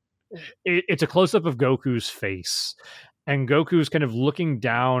 it's a close-up of Goku's face, and Goku's kind of looking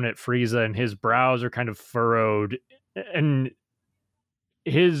down at Frieza, and his brows are kind of furrowed, and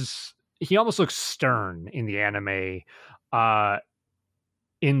he almost looks stern in the anime.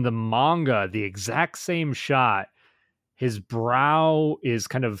 In the manga, the exact same shot, his brow is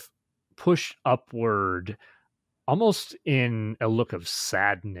kind of pushed upward, almost in a look of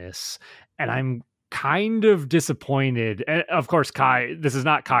sadness. And I'm kind of disappointed. And of course, Kai, this is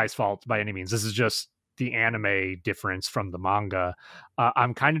not Kai's fault by any means. This is just the anime difference from the manga.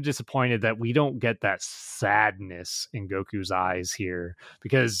 I'm kind of disappointed that we don't get that sadness in Goku's eyes here,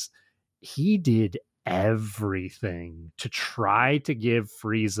 because he did everything to try to give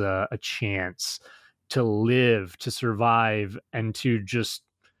Frieza a chance to live, to survive, and to just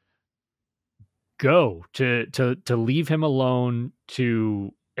go, to leave him alone,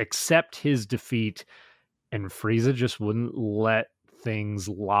 to accept his defeat, and Frieza just wouldn't let things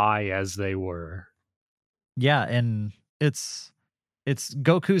lie as they were. Yeah, and it's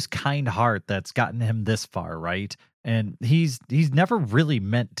Goku's kind heart that's gotten him this far, right? And he's never really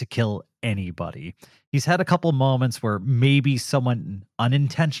meant to kill anybody. He's had a couple moments where maybe someone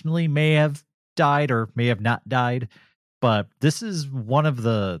unintentionally may have died or may have not died, but this is one of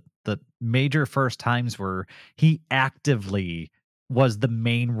the major first times where he actively was the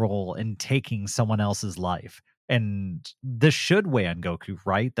main role in taking someone else's life. And this should weigh on Goku,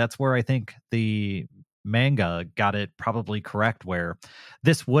 right? That's where I think the manga got it probably correct, where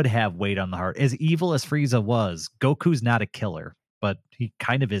this would have weight on the heart. As evil as Frieza was, Goku's not a killer, but he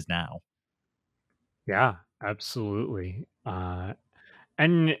kind of is now. Yeah, absolutely.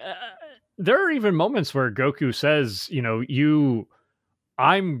 And there are even moments where Goku says,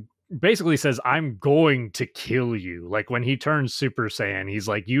 I'm basically says, "I'm going to kill you." Like when he turns Super Saiyan, he's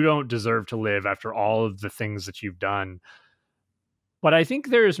like, "You don't deserve to live after all of the things that you've done." But I think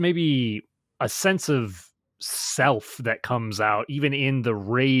there's maybe a sense of self that comes out even in the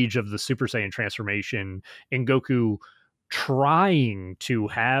rage of the Super Saiyan transformation, in Goku trying to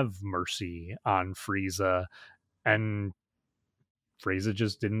have mercy on Frieza, and Frieza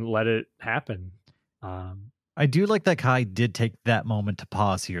just didn't let it happen. I do like that Kai did take that moment to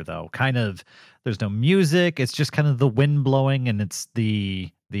pause here, though. Kind of, there's no music. It's just kind of the wind blowing, and it's the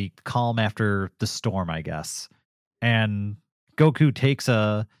calm after the storm, I guess. And Goku takes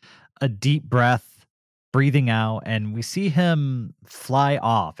a deep breath, breathing out, and we see him fly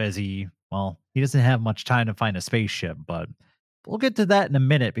off as he doesn't have much time to find a spaceship, but we'll get to that in a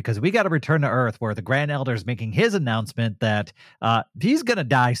minute, because we got to return to Earth, where the Grand Elder is making his announcement that he's going to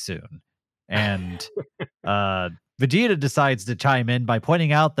die soon. And Vegeta decides to chime in by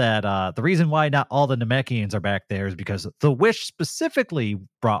pointing out that the reason why not all the Namekians are back there is because the Wish specifically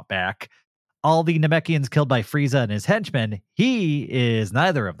brought back all the Namekians killed by Frieza and his henchmen. He is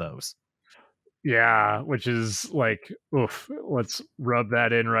neither of those. Yeah, which is like, oof, let's rub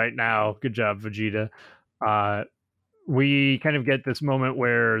that in right now. Good job, Vegeta. We kind of get this moment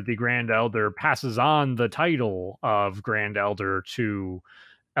where the Grand Elder passes on the title of Grand Elder to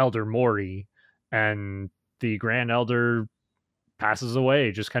Elder Mori, and the Grand Elder passes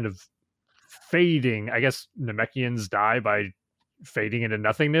away, just kind of fading. I guess Namekians die by fading into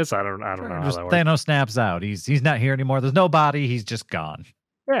nothingness. I don't know how Just that works. Thanos snaps out. He's not here anymore. There's no body. He's just gone.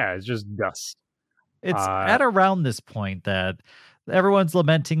 Yeah, it's just dust. It's at around this point that everyone's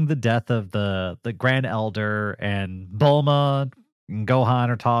lamenting the death of the Grand Elder, and Bulma and Gohan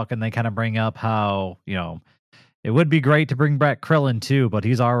are talking. They kind of bring up how, it would be great to bring back Krillin too, but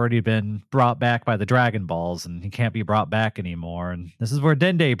he's already been brought back by the Dragon Balls and he can't be brought back anymore. And this is where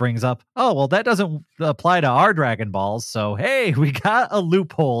Dende brings up, oh, well, that doesn't apply to our Dragon Balls. So, hey, we got a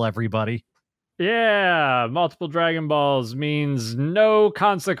loophole, everybody. Yeah, multiple Dragon Balls means no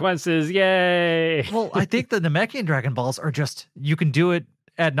consequences. Yay! Well, I think the Namekian Dragon Balls are just, you can do it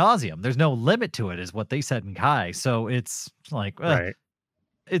ad nauseum. There's no limit to it, is what they said in Kai. So it's like, Right.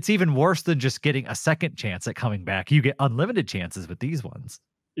 It's even worse than just getting a second chance at coming back. You get unlimited chances with these ones.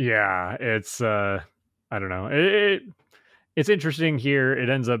 Yeah, it's I don't know. It's interesting here. It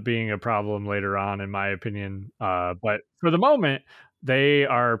ends up being a problem later on, in my opinion. But for the moment, they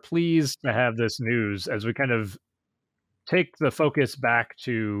are pleased to have this news as we kind of take the focus back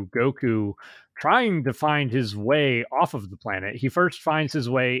to Goku trying to find his way off of the planet. He first finds his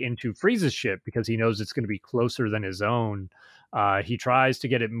way into Frieza's ship because he knows it's going to be closer than his own. He tries to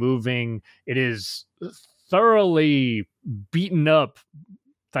get it moving. It is thoroughly beaten up,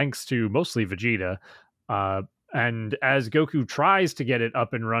 thanks to mostly Vegeta. And as Goku tries to get it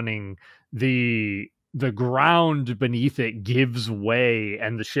up and running, the ground beneath it gives way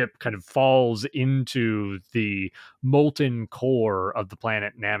and the ship kind of falls into the molten core of the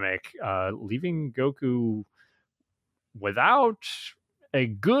planet Namek, leaving Goku without a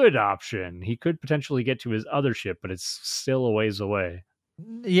good option. He could potentially get to his other ship, but it's still a ways away.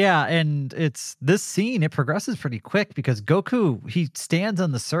 Yeah, and it's this scene, it progresses pretty quick because Goku, he stands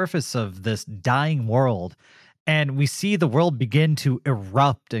on the surface of this dying world, and we see the world begin to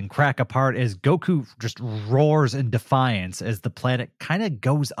erupt and crack apart as Goku just roars in defiance as the planet kind of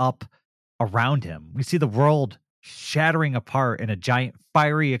goes up around him. We see the world shattering apart in a giant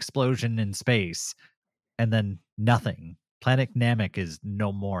fiery explosion in space, and then nothing. Planet Namek is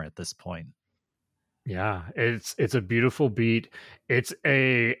no more at this point. Yeah, it's a beautiful beat. It's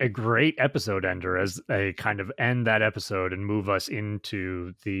a great episode ender as they kind of end that episode and move us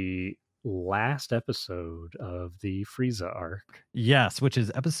into the last episode of the Frieza arc. Yes, which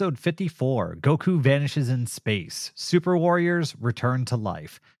is episode 54. Goku vanishes in space. Super Warriors return to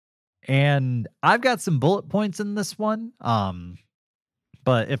life. And I've got some bullet points in this one.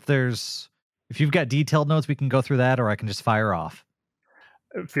 But if you've got detailed notes, we can go through that, or I can just fire off.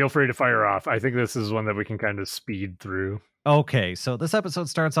 Feel free to fire off. I think this is one that we can kind of speed through. Okay, so this episode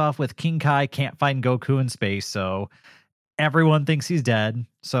starts off with King Kai can't find Goku in space, so everyone thinks he's dead.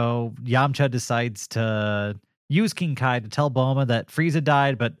 So Yamcha decides to use King Kai to tell Bulma that Frieza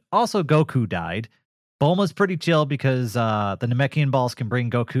died, but also Goku died. Bulma's pretty chill because the Namekian balls can bring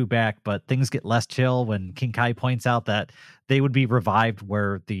Goku back, but things get less chill when King Kai points out that they would be revived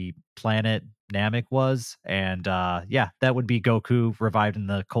where the planet Namek was, and that would be Goku revived in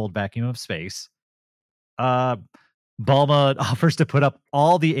the cold vacuum of space. Bulma offers to put up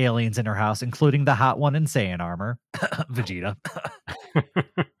all the aliens in her house, including the hot one in Saiyan armor, Vegeta.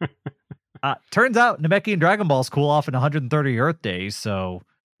 Turns out Namekian Dragon Balls cool off in 130 Earth days, so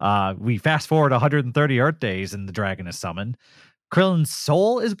we fast forward 130 Earth days and the dragon is summoned. Krillin's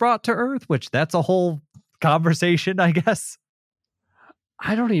soul is brought to Earth, which that's a whole conversation, I guess.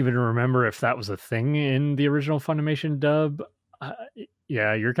 I don't even remember if that was a thing in the original Funimation dub.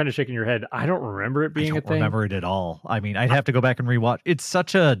 Yeah, you're kind of shaking your head. I don't remember it being a thing. I don't remember it at all. I mean, I'd have to go back and rewatch. It's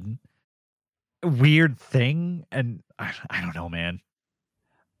such a weird thing, and I don't know, man.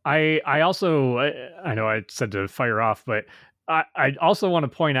 I also, I know I said to fire off, but I also want to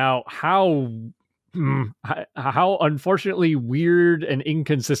point out how unfortunately weird and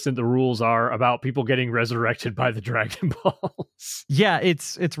inconsistent the rules are about people getting resurrected by the Dragon Balls. Yeah,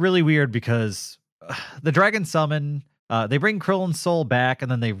 it's really weird because the Dragon summon, they bring Krillin's soul back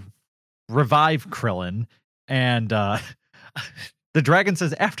and then they revive Krillin, and the dragon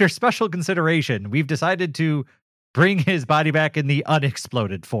says, after special consideration, we've decided to bring his body back in the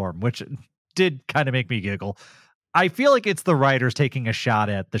unexploded form, which did kind of make me giggle. I feel like it's the writers taking a shot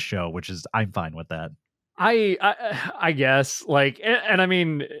at the show, which is I'm fine with that. I guess, like, and I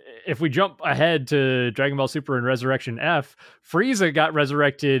mean, if we jump ahead to Dragon Ball Super and Resurrection F, Frieza got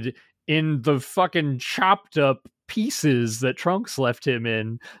resurrected in the fucking chopped up pieces that Trunks left him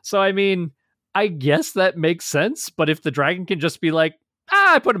in. So I mean, I guess that makes sense. But if the dragon can just be like,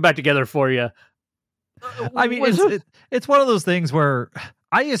 I put him back together for you. I mean, it's one of those things where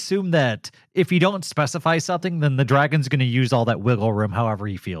I assume that if you don't specify something, then the dragon's going to use all that wiggle room however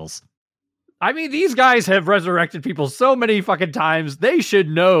he feels. I mean, these guys have resurrected people so many fucking times. They should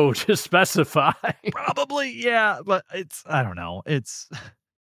know to specify. Probably, yeah. But I don't know. I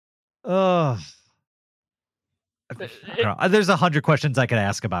don't know. There's 100 questions I could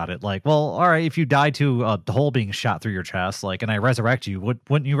ask about it. Like, well, all right, if you die to the hole being shot through your chest, like, and I resurrect you,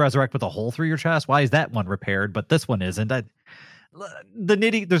 wouldn't you resurrect with a hole through your chest? Why is that one repaired, but this one isn't?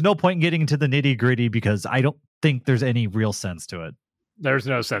 There's no point in getting into the nitty gritty because I don't think there's any real sense to it. There's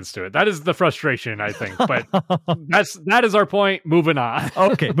no sense to it. That is the frustration, I think. But that is our point. Moving on.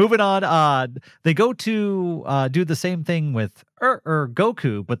 Okay, moving on. They go to do the same thing with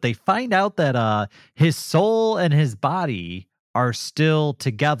Goku, but they find out that his soul and his body are still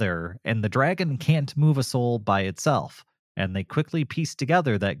together, and the dragon can't move a soul by itself. And they quickly piece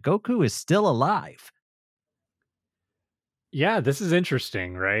together that Goku is still alive. Yeah, this is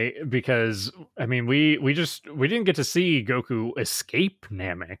interesting, right? Because I mean, we didn't get to see Goku escape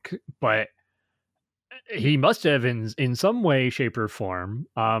Namek, but he must have in some way, shape, or form.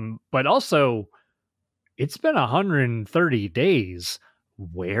 But also, it's been 130 days.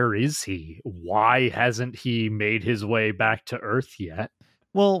 Where is he? Why hasn't he made his way back to Earth yet?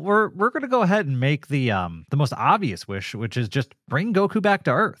 Well, we're going to go ahead and make the most obvious wish, which is just bring Goku back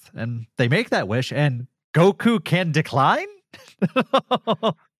to Earth. And they make that wish, and Goku can decline?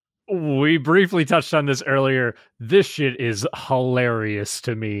 We briefly touched on this earlier. This shit is hilarious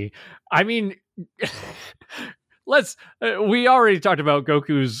to me. I mean, we already talked about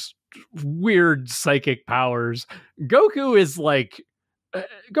Goku's weird psychic powers. Goku is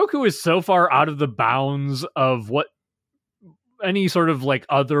so far out of the bounds of what any sort of like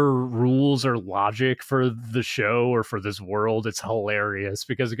other rules or logic for the show or for this world. It's hilarious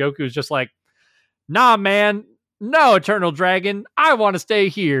because Goku is just like, nah, man. No, Eternal Dragon, I want to stay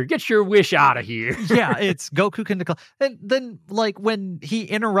here. Get your wish out of here. Yeah, it's Goku can decline. And then, like, when he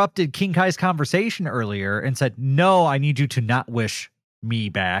interrupted King Kai's conversation earlier and said, no, I need you to not wish me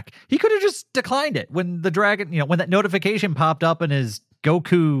back, he could have just declined it. When the dragon, when that notification popped up in his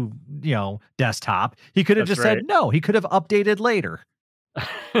Goku, desktop, he could have said no. He could have updated later.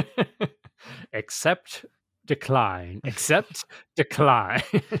 Accept, decline. Accept, decline.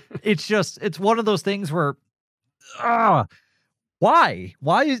 It's one of those things where, why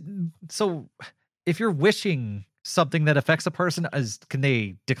so if you're wishing something that affects a person, can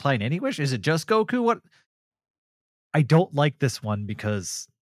they decline any wish? Is it just Goku? What? I don't like this one because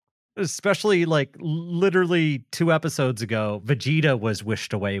especially like literally 2 episodes ago, Vegeta was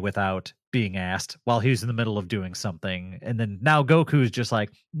wished away without being asked while he was in the middle of doing something, and then now Goku is just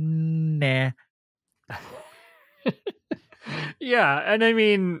like, nah. Yeah, and I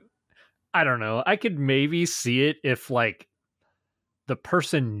mean, I don't know. I could maybe see it if like the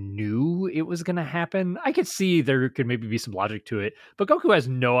person knew it was going to happen. I could see there could maybe be some logic to it, but Goku has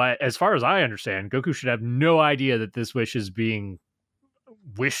as far as I understand, Goku should have no idea that this wish is being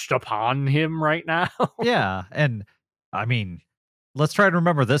wished upon him right now. Yeah. And I mean, let's try to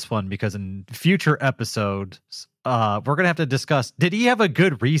remember this one because in future episodes, we're going to have to discuss, did he have a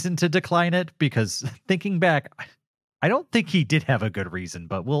good reason to decline it? Because thinking back, I don't think he did have a good reason,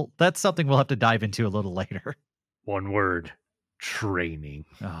 but that's something we'll have to dive into a little later. One word, training.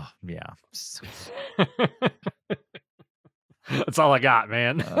 Oh, yeah. That's all I got,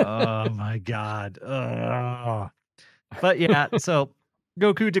 man. Oh, my God. But yeah, so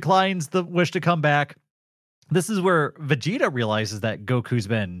Goku declines the wish to come back. This is where Vegeta realizes that Goku's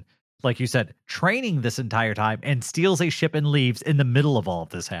been, like you said, training this entire time and steals a ship and leaves in the middle of all of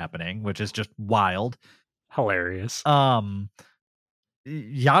this happening, which is just wild. Hilarious.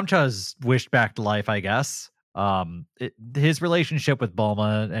 Yamcha's wished back to life, I guess. His relationship with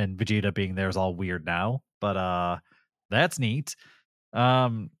Bulma and Vegeta being there is all weird now, but that's neat.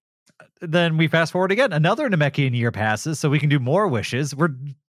 Then we fast forward again. Another Namekian year passes, so we can do more wishes.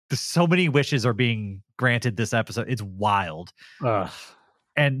 So many wishes are being granted this episode. It's wild.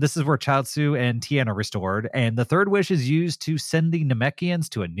 And this is where Chaozu and Tien are restored. And the third wish is used to send the Namekians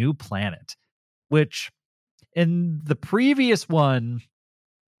to a new planet, which in the previous one,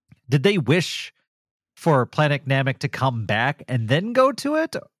 did they wish for planet Namek to come back and then go to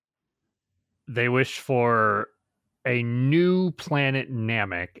it? They wish for a new planet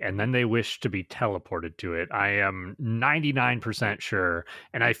Namek, and then they wish to be teleported to it. I am 99% sure,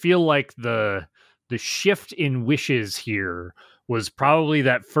 and I feel like the shift in wishes here was probably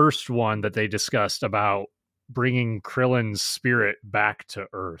that first one that they discussed about bringing Krillin's spirit back to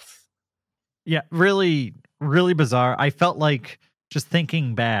Earth. Yeah, really, really bizarre. I felt like, just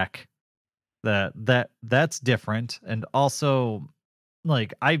thinking back, that's different, and also,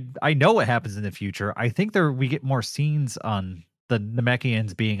 like, I know what happens in the future. I think we get more scenes on the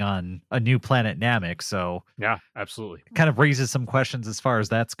Namekians being on a new planet Namek, so Yeah, absolutely. it kind of raises some questions as far as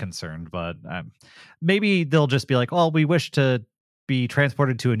that's concerned. But maybe they'll just be like, "Oh, we wish to be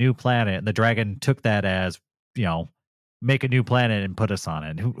transported to a new planet," and the dragon took that as, you know, make a new planet and put us on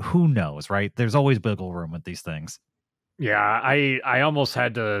it. Who knows, right? There's always wiggle room with these things. Yeah, I almost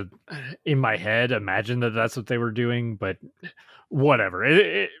had to in my head imagine that that's what they were doing, but whatever.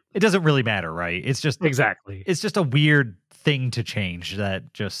 It doesn't really matter, right? Exactly. It's just a weird thing to change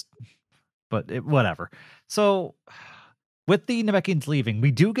that just, but whatever. So with the Namekians leaving,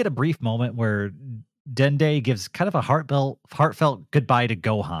 we do get a brief moment where Dende gives kind of a heartfelt goodbye to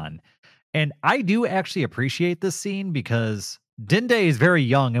Gohan. And I do actually appreciate this scene because Dende is very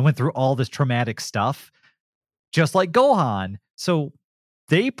young and went through all this traumatic stuff, just like Gohan. So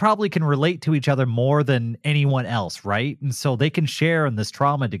they probably can relate to each other more than anyone else, right? And so they can share in this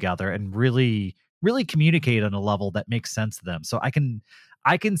trauma together and really, really communicate on a level that makes sense to them. So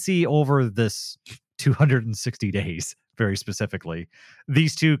I can see over this 260 days, very specifically,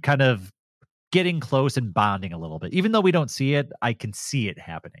 these two kind of getting close and bonding a little bit. Even though we don't see it, I can see it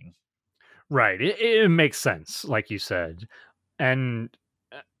happening. Right. It makes sense, like you said. And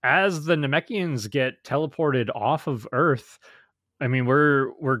as the Namekians get teleported off of Earth, I mean,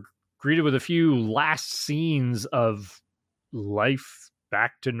 we're greeted with a few last scenes of life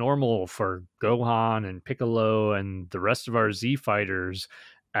back to normal for Gohan and Piccolo and the rest of our Z fighters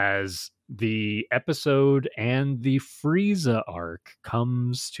as the episode and the Frieza arc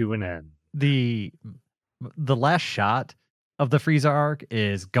comes to an end. The last shot of the Frieza arc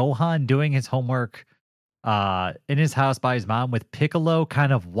is Gohan doing his homework in his house by his mom, with Piccolo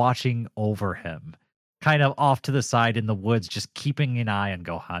kind of watching over him, kind of off to the side in the woods, just keeping an eye on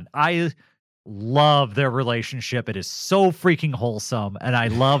Gohan. I love their relationship. It is so freaking wholesome, and I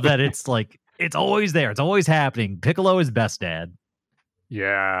love that it's like it's always there. It's always happening. Piccolo is best dad.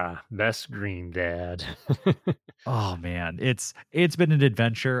 Yeah, best green dad. Oh man, it's been an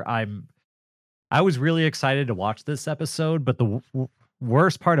adventure. I was really excited to watch this episode, but the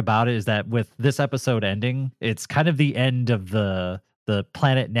worst part about it is that with this episode ending, it's kind of the end of the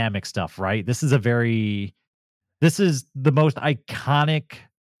Planet Namek stuff, right? This is the most iconic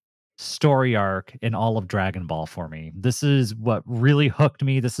story arc in all of Dragon Ball for me. This is what really hooked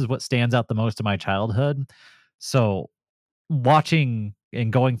me. This is what stands out the most in my childhood. So watching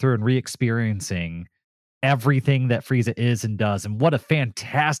and going through and re-experiencing everything that Frieza is and does, and what a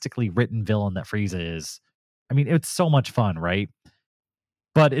fantastically written villain that Frieza is. I mean, it's so much fun, right?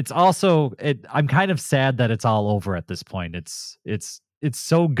 But it's also I'm kind of sad that it's all over at this point. It's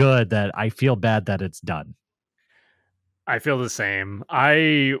so good that I feel bad that it's done. I feel the same.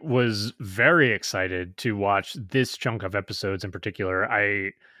 I was very excited to watch this chunk of episodes in particular.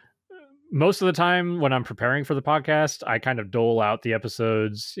 I most of the time when I'm preparing for the podcast, I kind of dole out the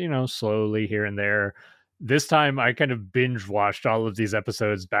episodes, slowly here and there. This time I kind of binge watched all of these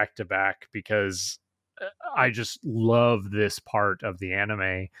episodes back to back because I just love this part of the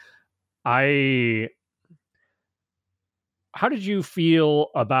anime. I How did you feel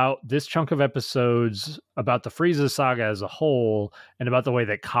about this chunk of episodes, about the Frieza saga as a whole, and about the way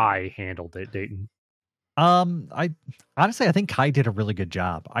that Kai handled it, Dayton? I honestly, I think Kai did a really good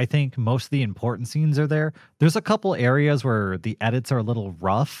job. I think most of the important scenes are there. There's a couple areas where the edits are a little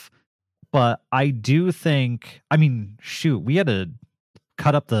rough, but I do think, I mean, shoot, we had to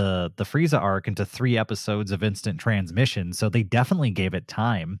cut up the Frieza arc into 3 episodes of instant transmission, so they definitely gave it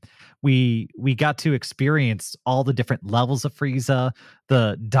time. We got to experience all the different levels of Frieza.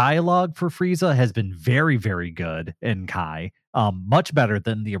 The dialogue for Frieza has been very, very good in Kai. Much better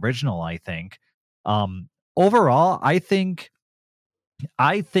than the original, I think. Overall, I think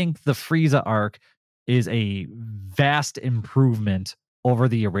the Frieza arc is a vast improvement over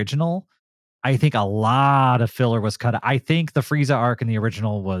the original. I think a lot of filler was cut. I think the Frieza arc in the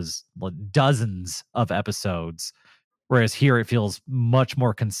original was dozens of episodes, whereas here it feels much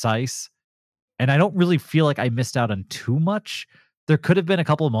more concise. And I don't really feel like I missed out on too much. There could have been a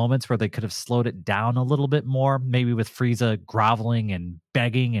couple of moments where they could have slowed it down a little bit more, maybe with Frieza groveling and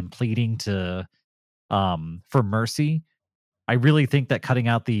begging and pleading to for mercy. I really think that cutting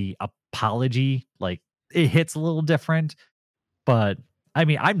out the apology, like it hits a little different. But I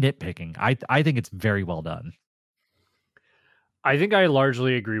mean, I'm nitpicking. I think it's very well done. I think I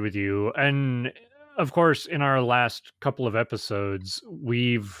largely agree with you. And of course, in our last couple of episodes,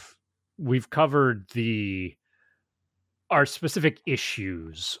 we've covered our specific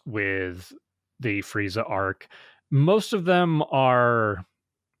issues with the Frieza arc. Most of them are,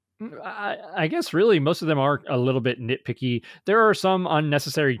 I guess really most of them are a little bit nitpicky. There are some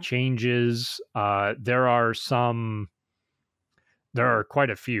unnecessary changes. There are quite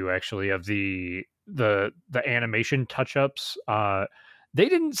a few actually of the animation touch-ups. They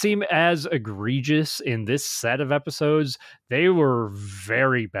didn't seem as egregious in this set of episodes. They were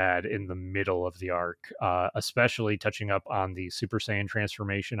very bad in the middle of the arc, especially touching up on the Super Saiyan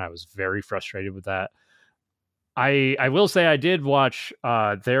transformation. I was very frustrated with that. I will say I did watch,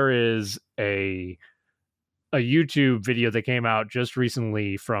 there is a YouTube video that came out just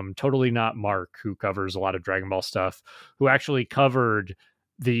recently from Totally Not Mark, who covers a lot of Dragon Ball stuff, who actually covered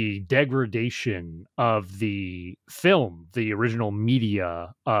the degradation of the film, the original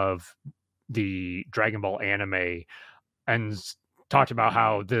media of the Dragon Ball anime, and talked about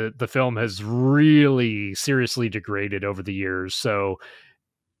how the film has really seriously degraded over the years. So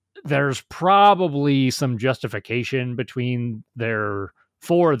there's probably some justification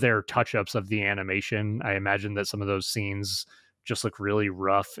for their touch-ups of the animation. I imagine that some of those scenes just look really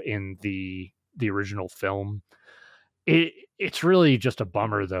rough in the original film. It's really just a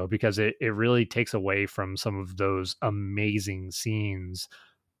bummer though, because it really takes away from some of those amazing scenes.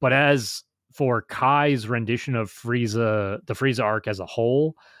 But as for Kai's rendition of the Frieza arc as a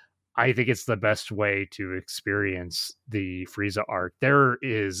whole, I think it's the best way to experience the Frieza arc. There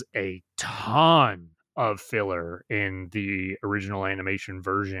is a ton of filler in the original animation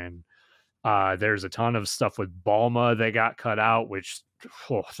version. There's a ton of stuff with Bulma that got cut out, which,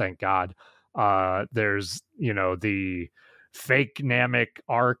 oh, thank God. There's, the fake Namek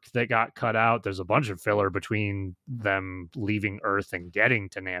arc that got cut out. There's a bunch of filler between them leaving Earth and getting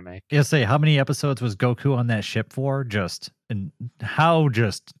to Namek. Yeah, say, how many episodes was Goku on that ship for? And how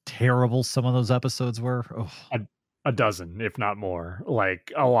just terrible some of those episodes were. A dozen, if not more,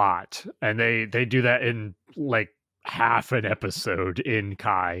 like a lot. And they do that in like half an episode in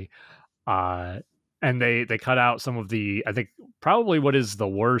Kai. And they cut out some of I think probably what is the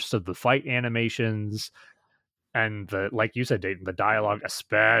worst of the fight animations. And like you said, Dayton, the dialogue,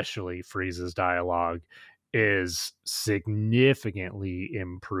 especially Frieza's dialogue, is significantly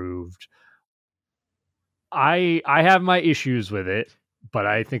improved. I have my issues with it, but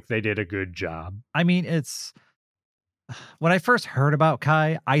I think they did a good job. I mean, when I first heard about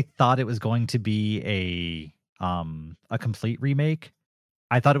Kai, I thought it was going to be a complete remake.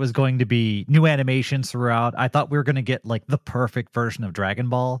 I thought it was going to be new animations throughout. I thought we were going to get like the perfect version of Dragon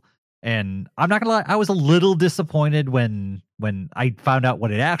Ball. And I'm not gonna lie, I was a little disappointed when I found out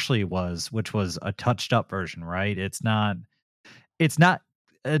what it actually was, which was a touched up version, right? It's not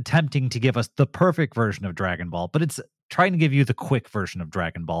attempting to give us the perfect version of Dragon Ball, but it's trying to give you the quick version of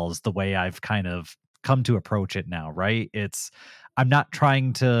Dragon Ball is the way I've kind of come to approach it now, right? I'm not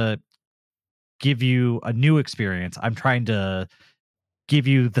trying to give you a new experience. I'm trying to give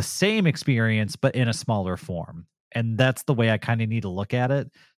you the same experience, but in a smaller form. And that's the way I kind of need to look at it.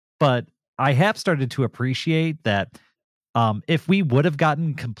 But I have started to appreciate that if we would have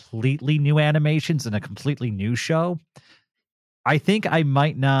gotten completely new animations and a completely new show, I think I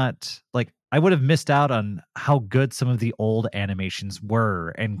might not, I would have missed out on how good some of the old animations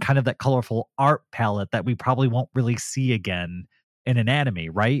were and kind of that colorful art palette that we probably won't really see again in an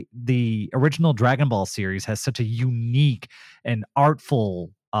anime, right? The original Dragon Ball series has such a unique and artful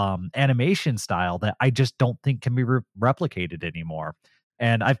animation style that I just don't think can be replicated anymore.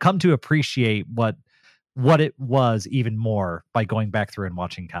 And I've come to appreciate what it was even more by going back through and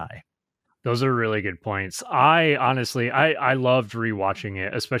watching Kai. Those are really good points. I honestly loved rewatching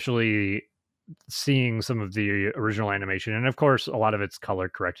it, especially seeing some of the original animation. And of course, a lot of it's color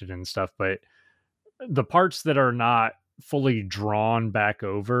corrected and stuff, but the parts that are not fully drawn back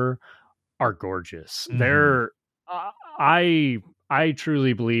over are gorgeous. Mm-hmm. I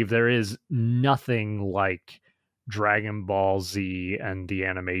truly believe there is nothing like Dragon Ball Z and the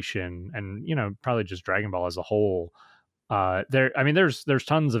animation, and probably just Dragon Ball as a whole. There's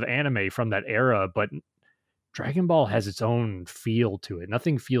tons of anime from that era, but Dragon Ball has its own feel to it.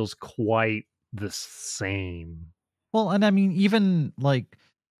 Nothing feels quite the same. Well, and I mean, even like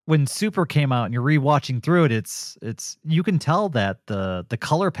when Super came out and you're rewatching through it, it's you can tell that the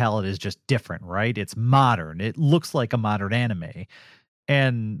color palette is just different, right? It's modern. It looks like a modern anime.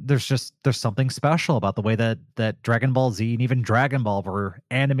 And there's something special about the way that Dragon Ball Z and even Dragon Ball were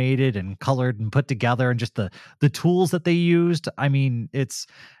animated and colored and put together, and just the tools that they used. I mean, it's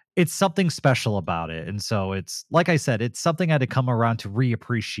something special about it. And so it's, like I said, it's something I had to come around to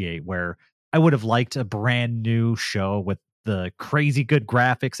reappreciate, where I would have liked a brand new show with the crazy good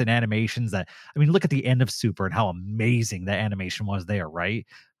graphics and animations that, I mean, look at the end of Super and how amazing that animation was there, right?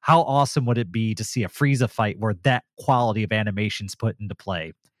 How awesome would it be to see a Frieza fight where that quality of animation's put into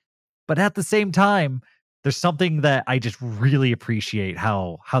play? But at the same time, there's something that I just really appreciate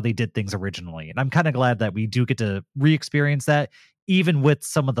how they did things originally. And I'm kind of glad that we do get to re-experience that, even with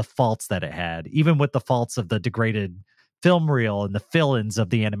some of the faults that it had, even with the faults of the degraded film reel and the fill-ins of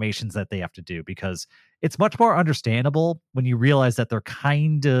the animations that they have to do, because it's much more understandable when you realize that they're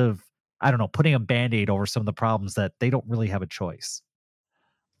kind of, I don't know, putting a Band-Aid over some of the problems that they don't really have a choice.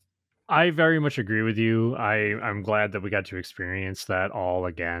 I very much agree with you. I'm glad that we got to experience that all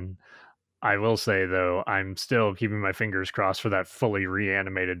again. I will say, though, I'm still keeping my fingers crossed for that fully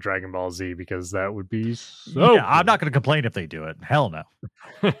reanimated Dragon Ball Z, because that would be so Yeah, I'm not going to complain if they do it. Hell no.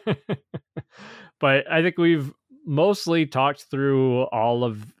 But I think we've mostly talked through all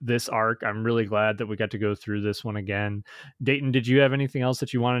of this arc. I'm really glad that we got to go through this one again. Dayton, did you have anything else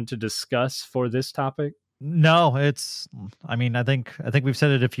that you wanted to discuss for this topic? No, I mean, I think we've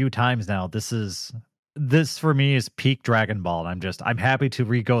said it a few times now. This for me is peak Dragon Ball. And I'm happy to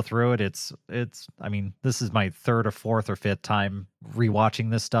re-go through it. I mean, this is my third or fourth or fifth time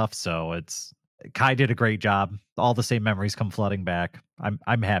rewatching this stuff. So Kai did a great job. All the same memories come flooding back.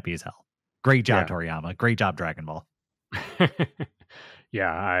 I'm happy as hell. Great job, Yeah. Toriyama. Great job, Dragon Ball. Yeah,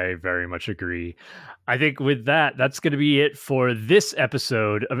 I very much agree. I think with that's going to be it for this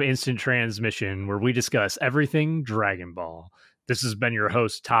episode of Instant Transmission, where we discuss everything Dragon Ball. This has been your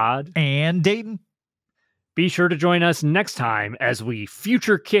host, Todd. And Dayton. Be sure to join us next time as we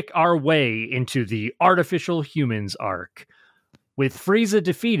future kick our way into the Artificial Humans arc. With Frieza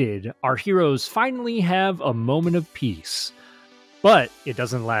defeated, our heroes finally have a moment of peace. But it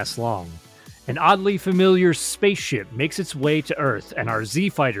doesn't last long. An oddly familiar spaceship makes its way to Earth, and our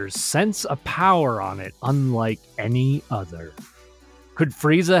Z-Fighters sense a power on it unlike any other. Could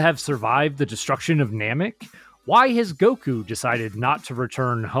Frieza have survived the destruction of Namek? Why has Goku decided not to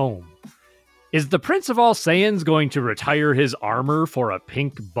return home? Is the Prince of All Saiyans going to retire his armor for a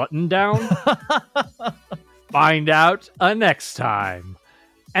pink button-down? Find out next time.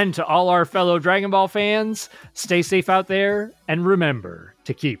 And to all our fellow Dragon Ball fans, stay safe out there, and remember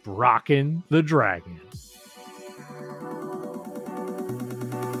to keep rocking the dragon.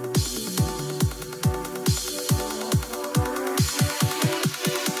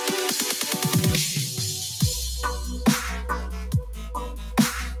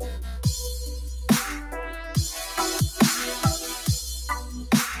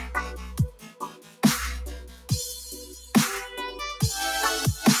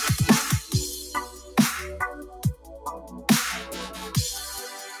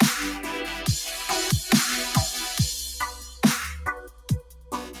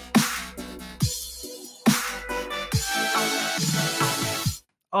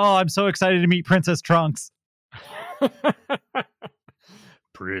 Oh, I'm so excited to meet Princess Trunks.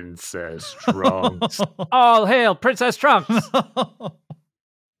 Princess Trunks. All hail Princess Trunks. Oh,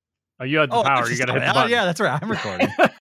 you had the power. You got to hit the button. Yeah, that's right. I'm recording.